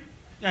III?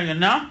 I go,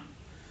 no.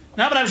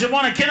 No, but I was at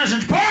one of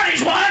Kinnison's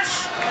parties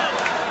once.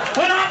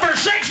 Went on for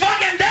 6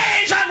 fucking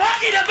days. I'm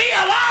lucky to be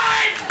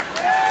alive.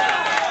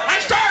 I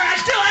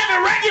still have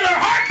irregular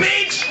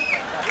heartbeats.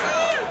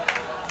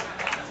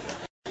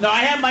 No,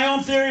 I have my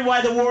own theory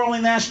why the war only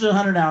lasted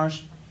 100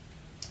 hours.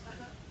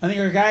 I think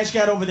our guys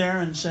got over there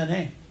and said,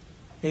 hey,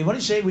 what do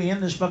you say we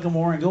end this fucking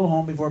war and go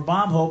home before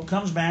Bob Hope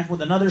comes back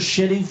with another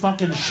shitty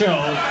fucking show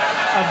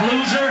of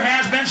loser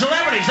has-been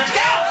celebrities. Let's go!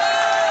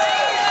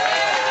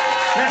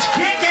 Let's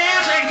kick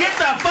ass and get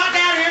the fuck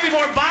out of here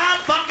before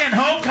Bob fucking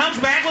Hope comes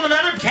back with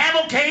another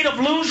cavalcade of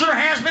loser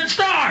has-been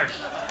stars.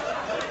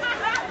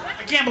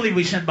 I can't believe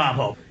we sent Bob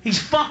Hope. He's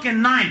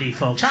fucking 90,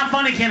 folks. How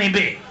funny can he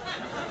be?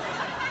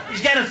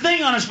 He's got a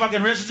thing on his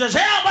fucking wrist that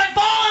says, help, I'm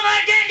falling,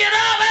 I can't get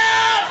up,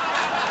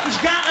 help! He's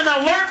got an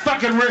alert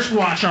fucking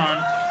wristwatch on.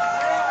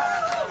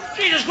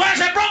 Jesus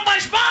Christ, I broke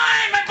my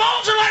spine! My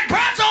bones are like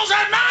pretzels,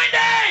 I'm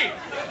 90!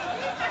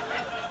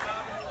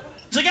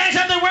 So the guy's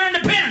out there wearing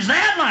the pins, the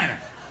headliner.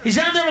 He's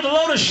out there with a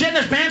load of shit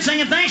in his pants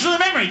singing thanks for the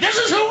memory. This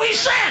is who we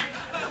sent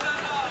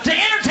to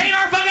entertain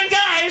our fucking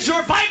guys who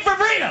are fighting for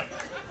freedom.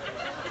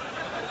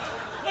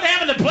 What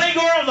happened to Play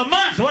Girl of the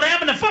Month? What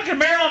happened to fucking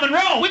Marilyn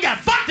Monroe? We got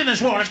fucked in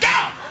this war. Let's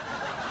go!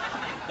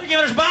 They're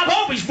giving us Bob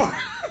Hope. He's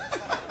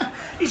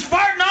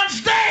farting on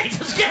stage.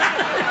 Let's get out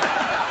of here.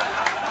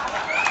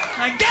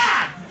 My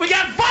God, we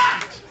got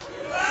fucked.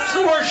 It's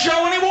the worst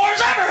show any war's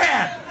ever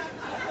had.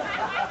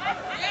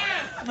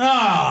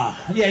 Oh,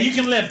 yeah, you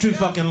can live too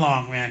fucking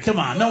long, man. Come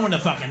on, no one to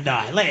fucking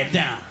die. Lay it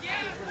down.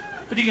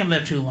 But you can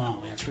live too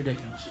long, man. It's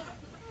ridiculous.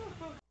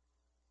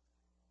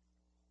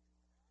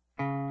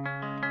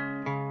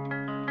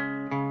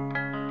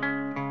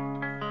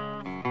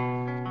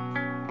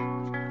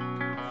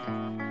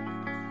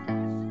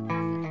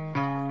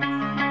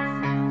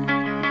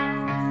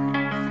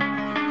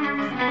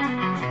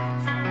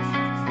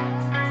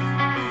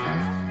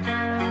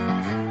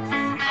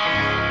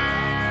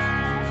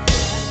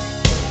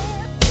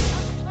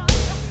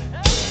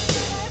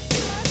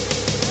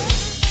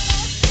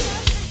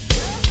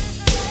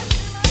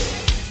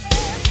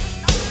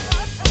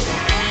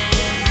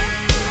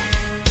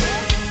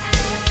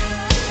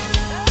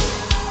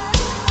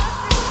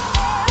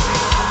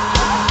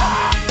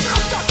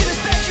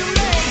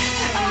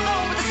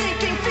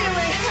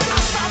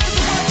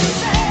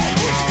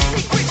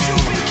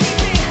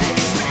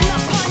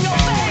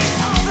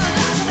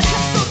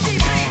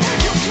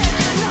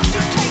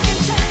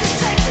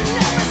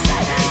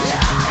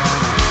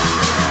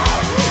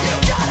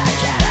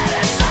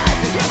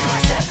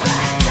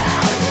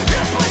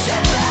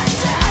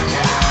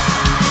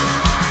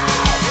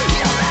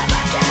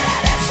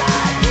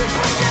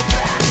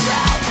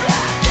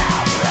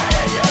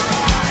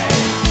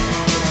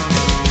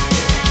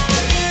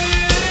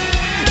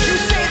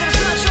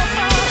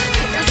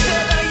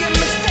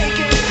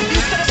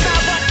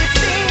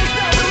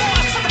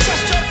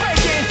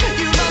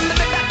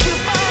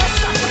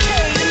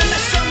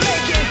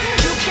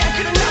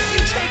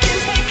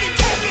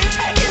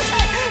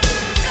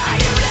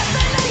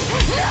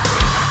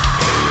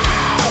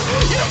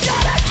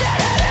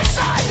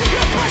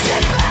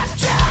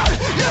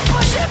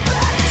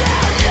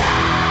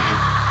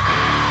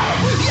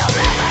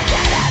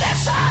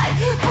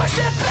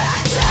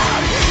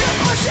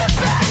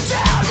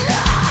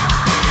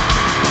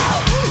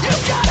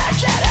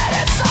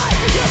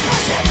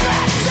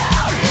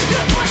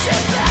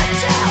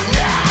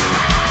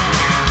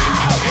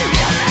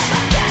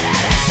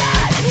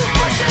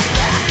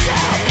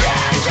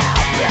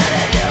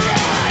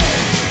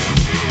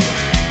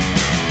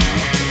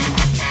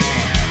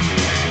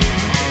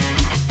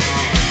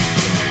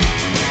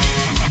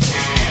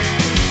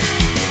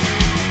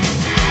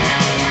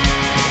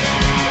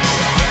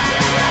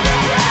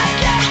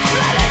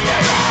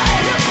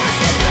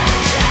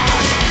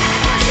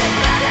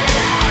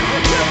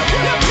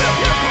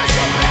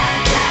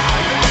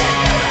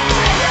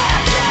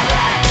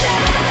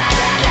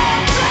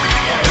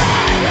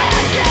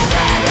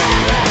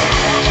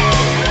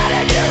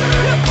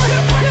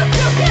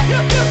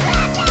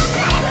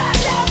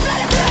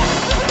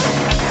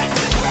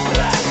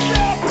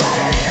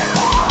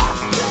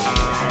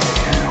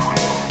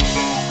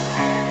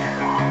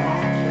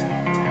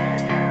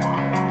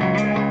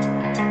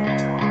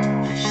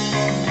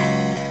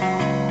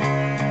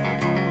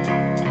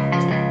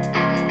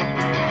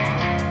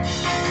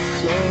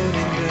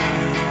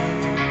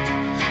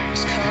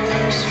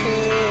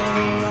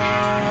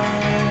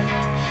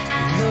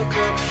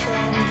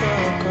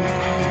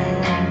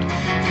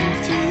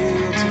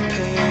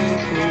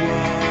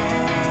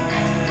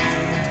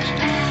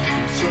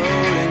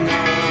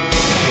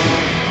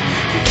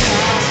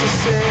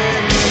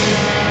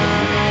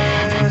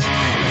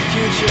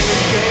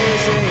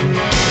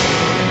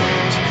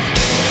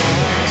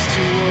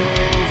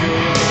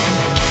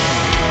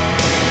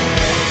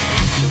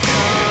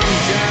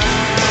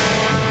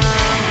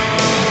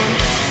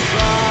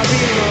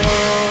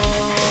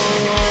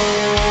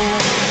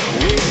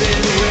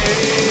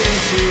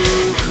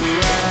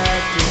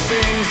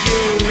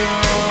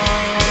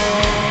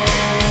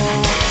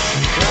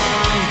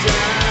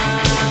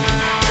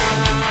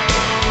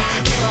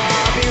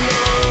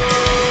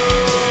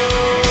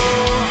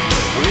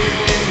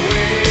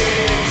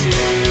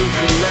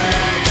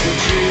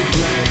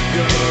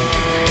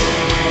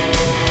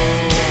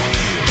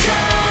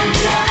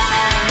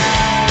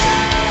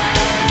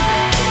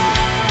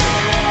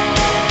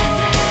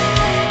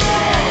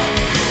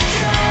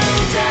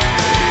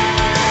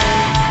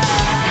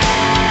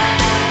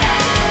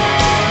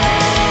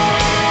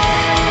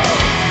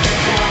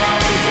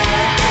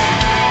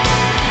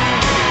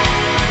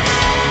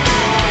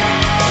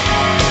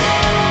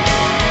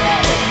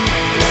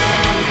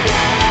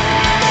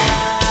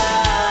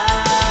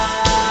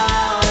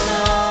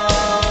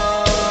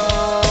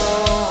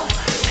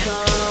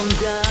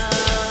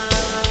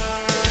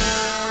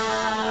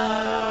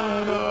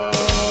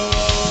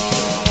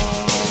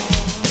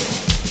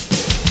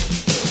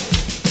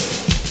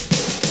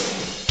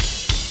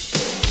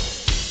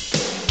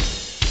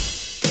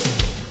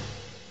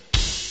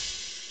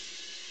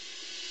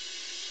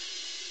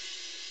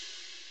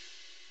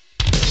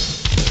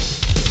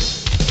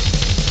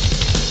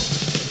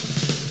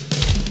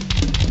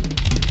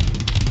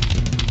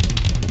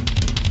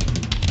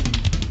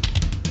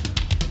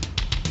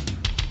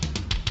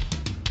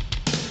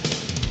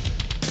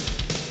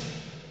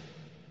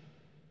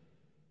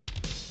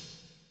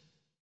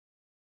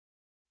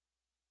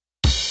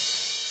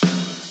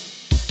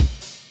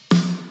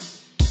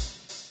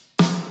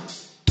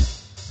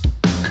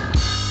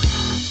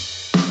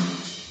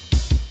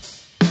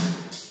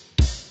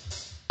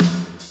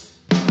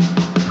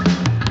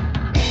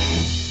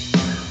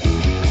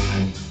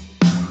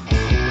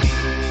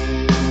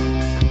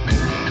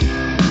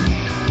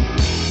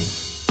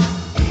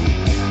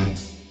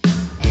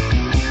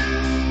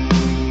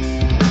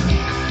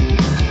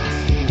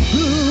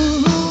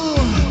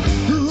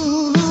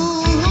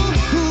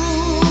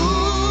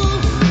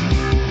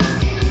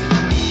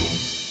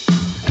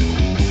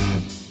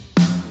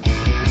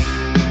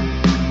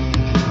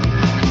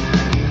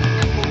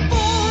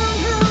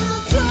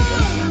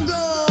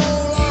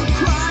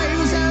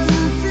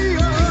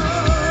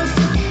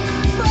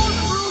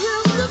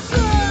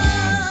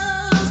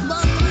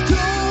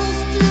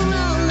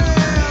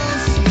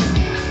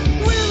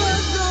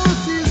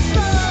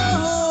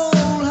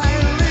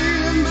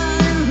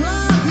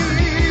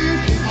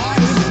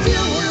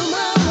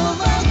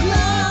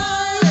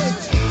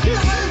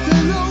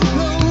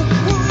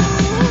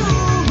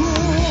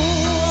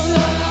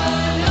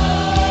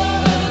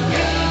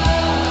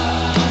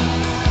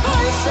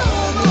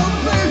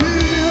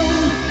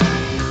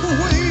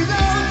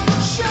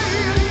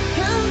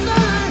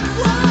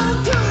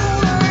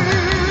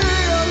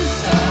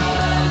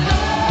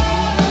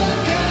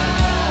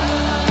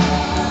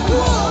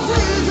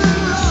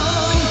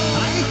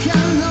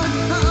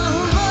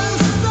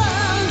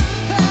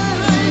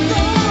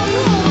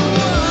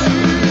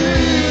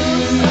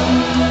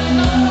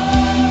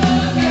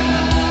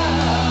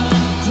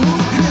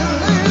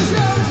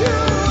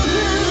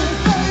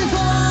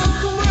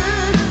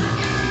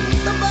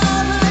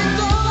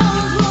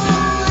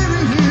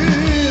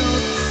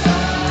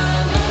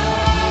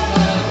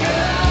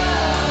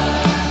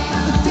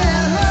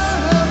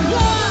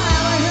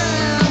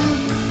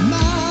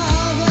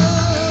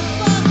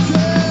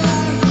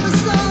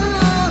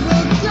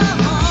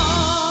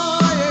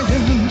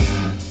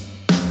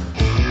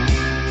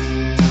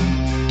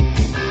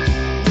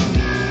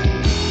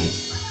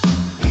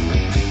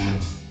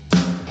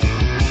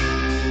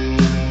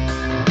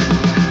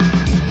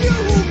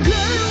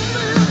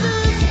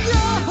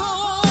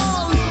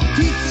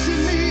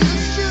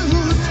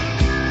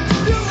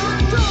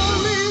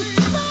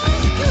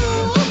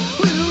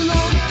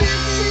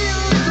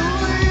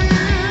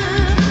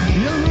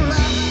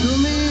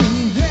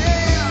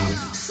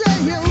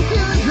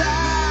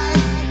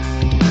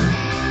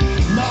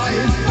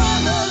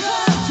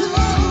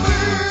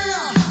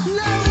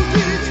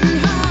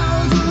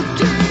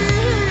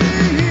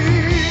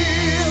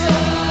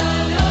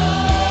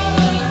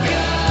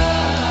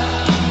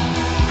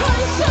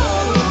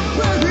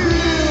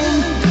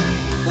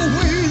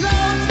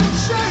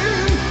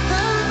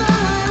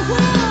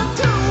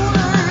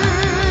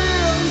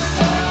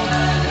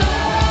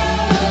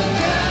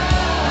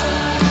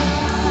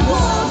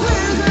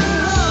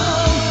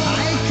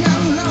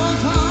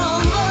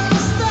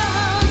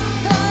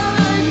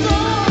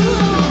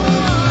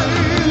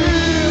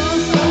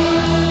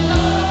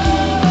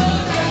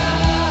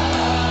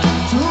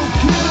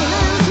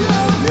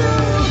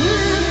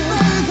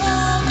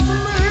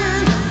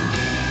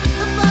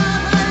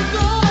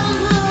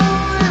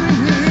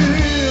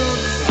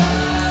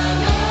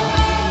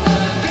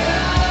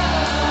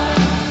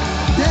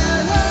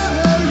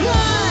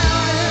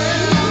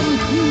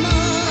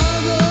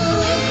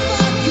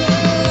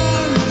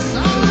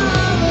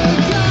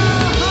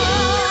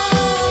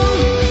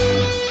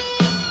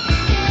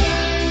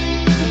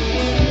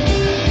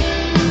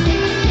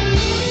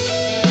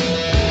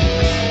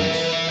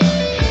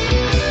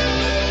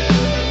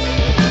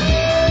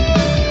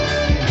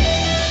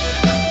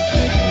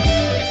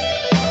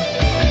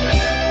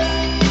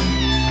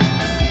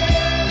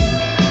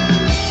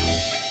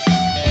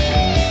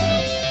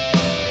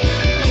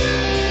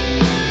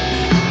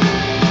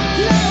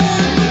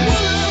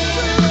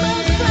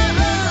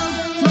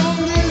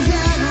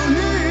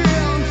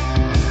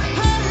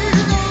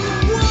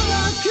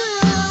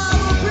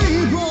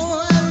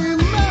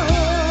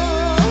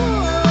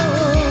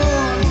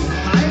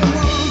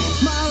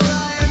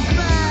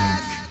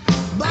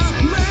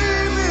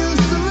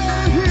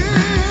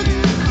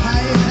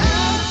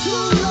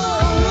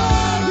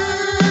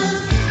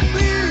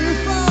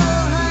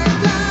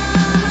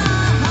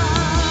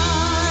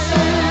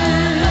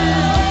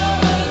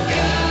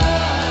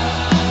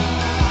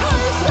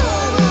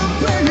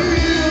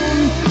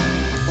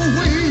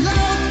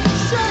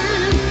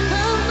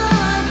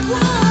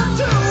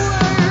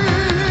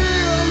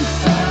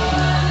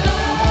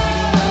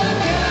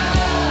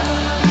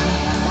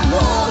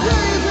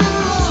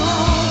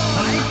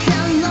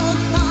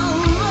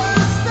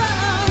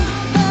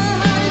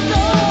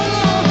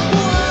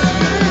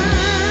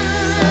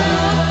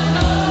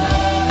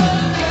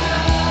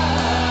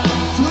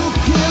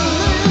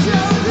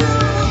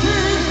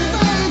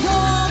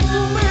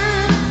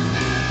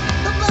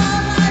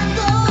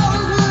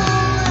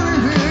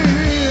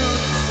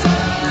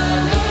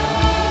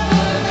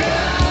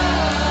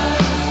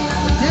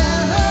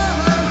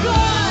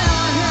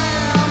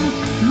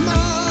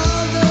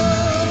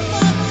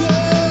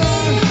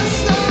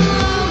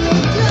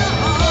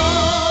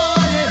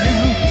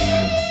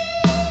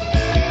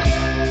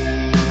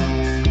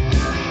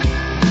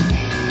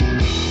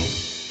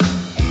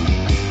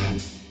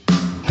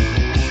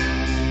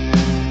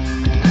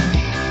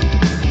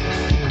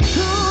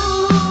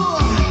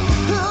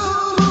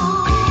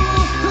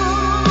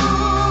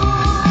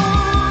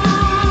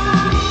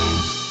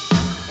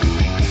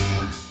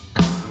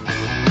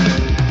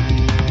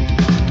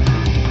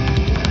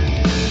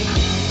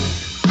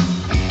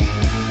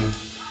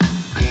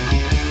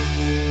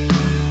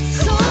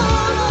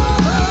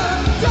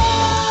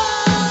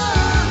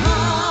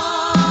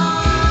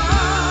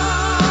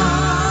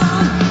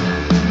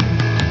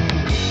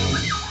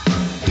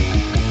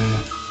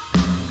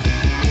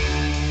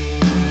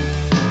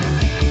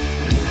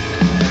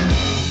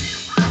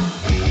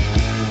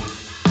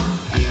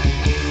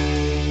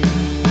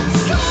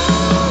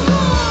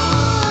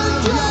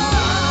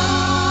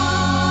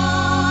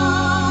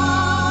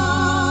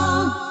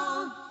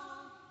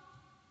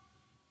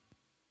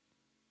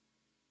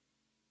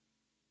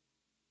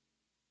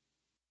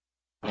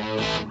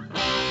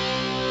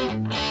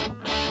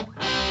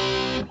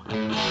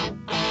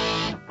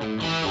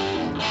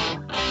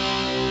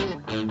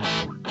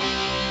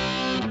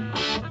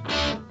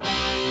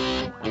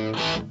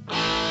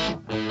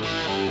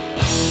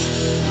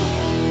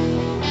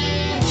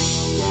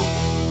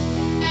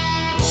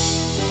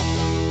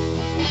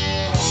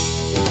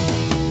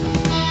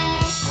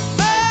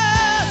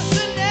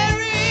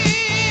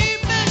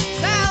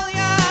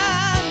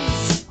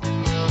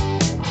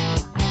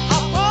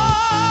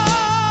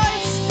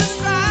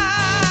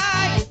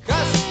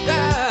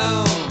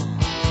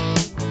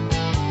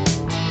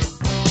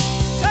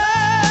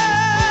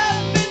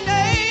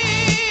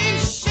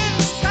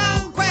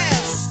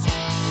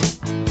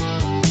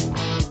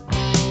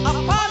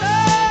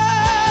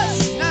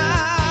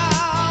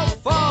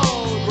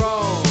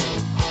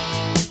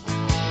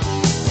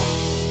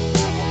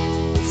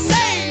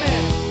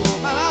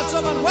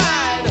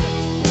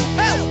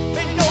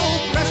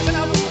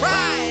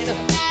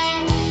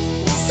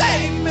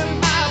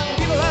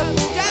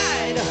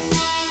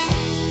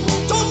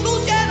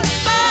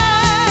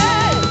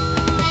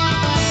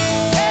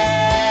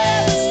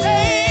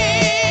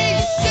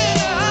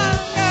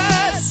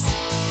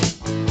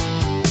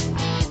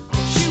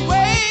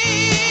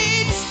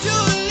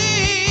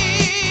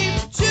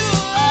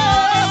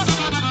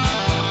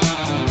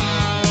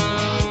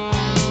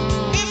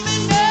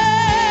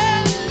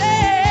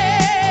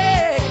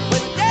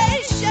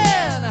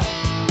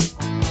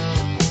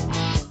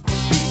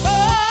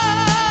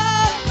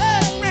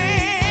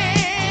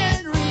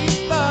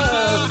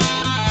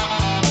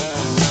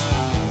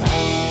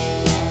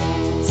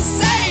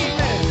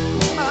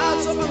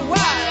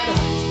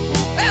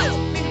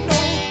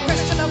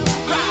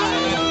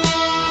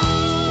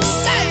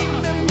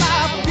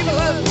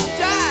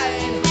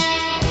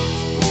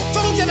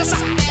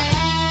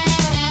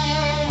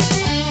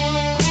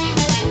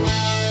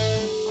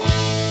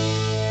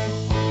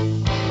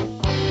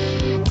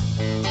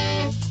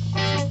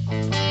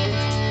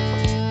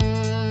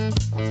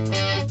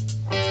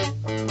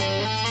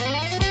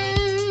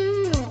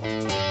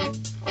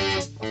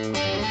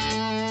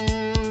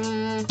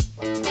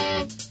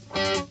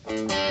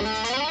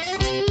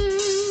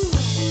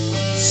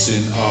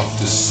 sin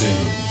after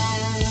sin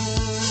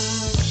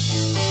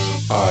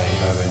I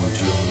have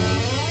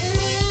endured,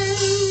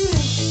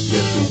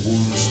 yet the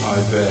wounds I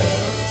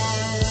bear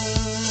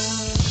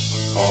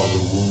are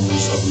the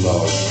wounds of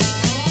love.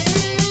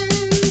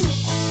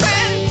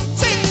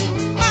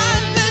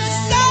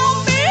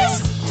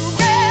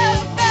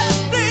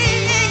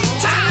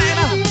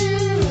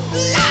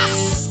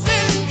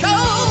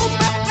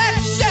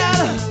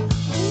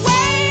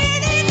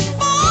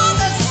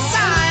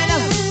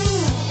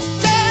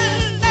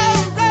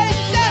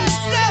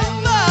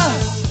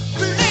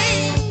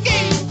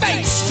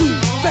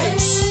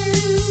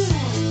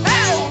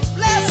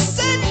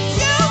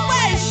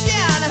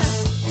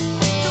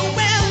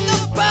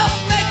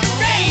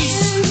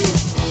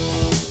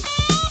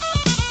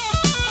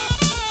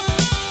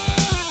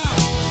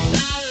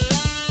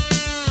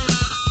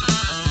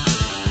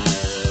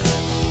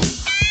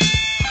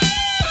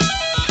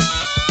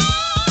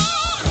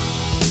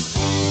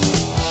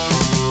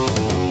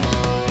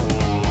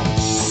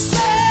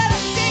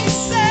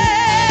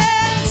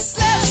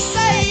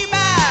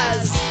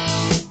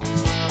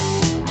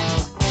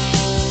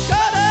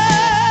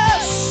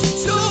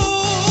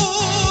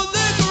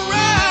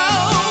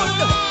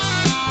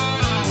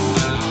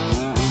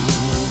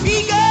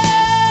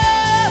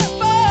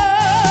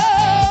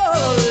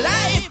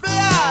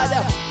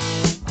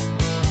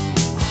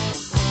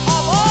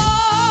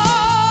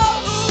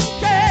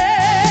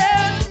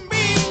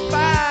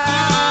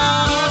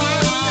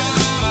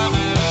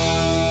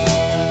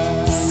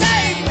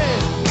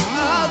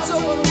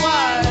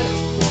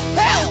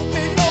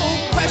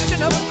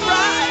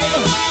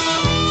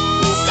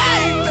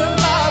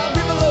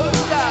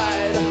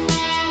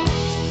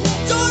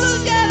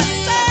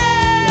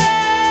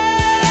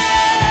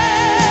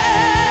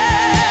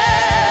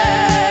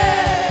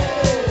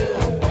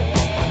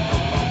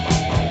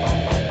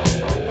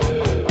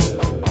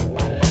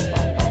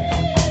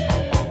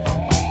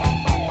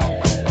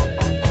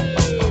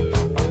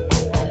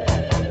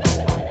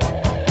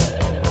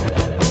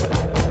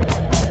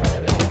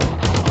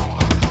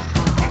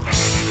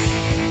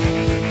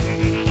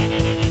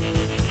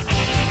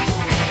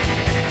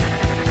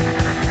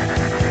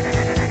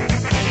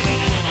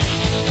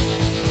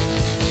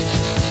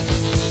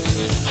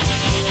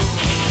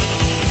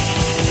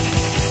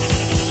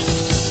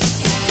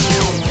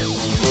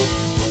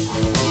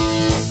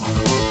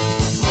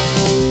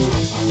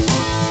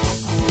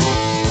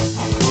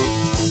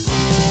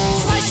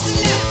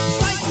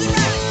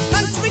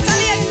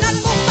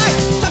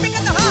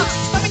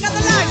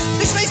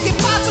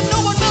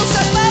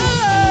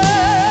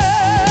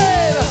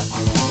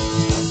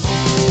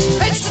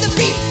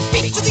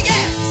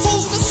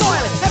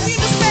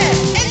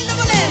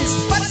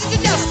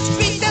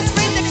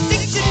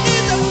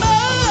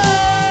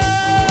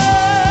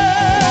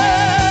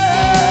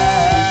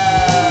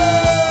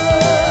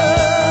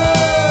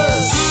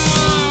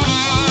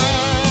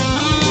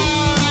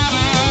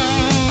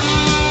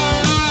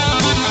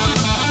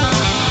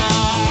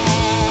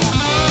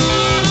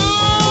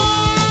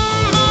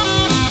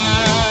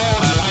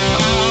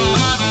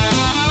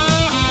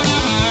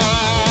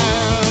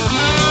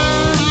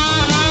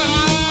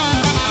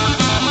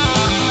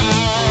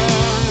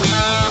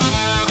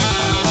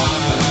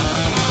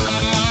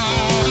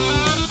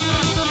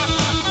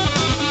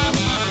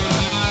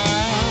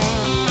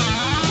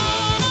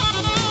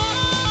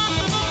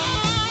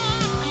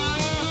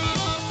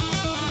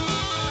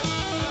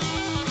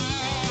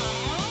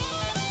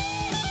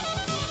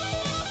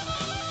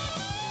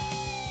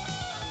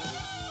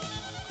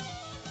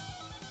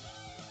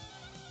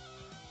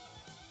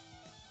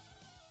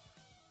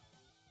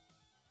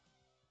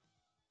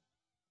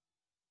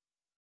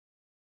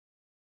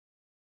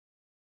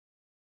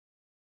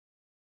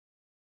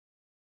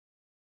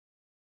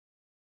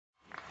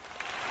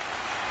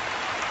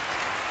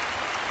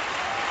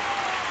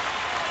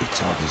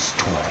 It's August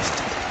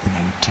 12th,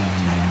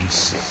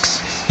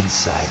 1996,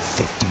 inside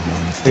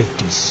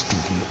 5150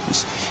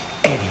 Studios.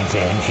 Eddie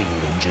Van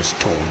Halen just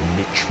told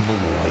Mitch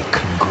Malloy,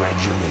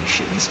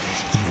 congratulations,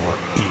 you're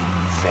in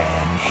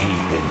Van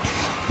Halen.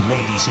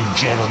 Ladies and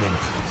gentlemen,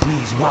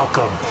 please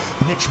welcome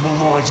Mitch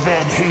Malloy's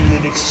Van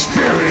Halen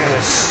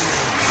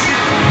Experience.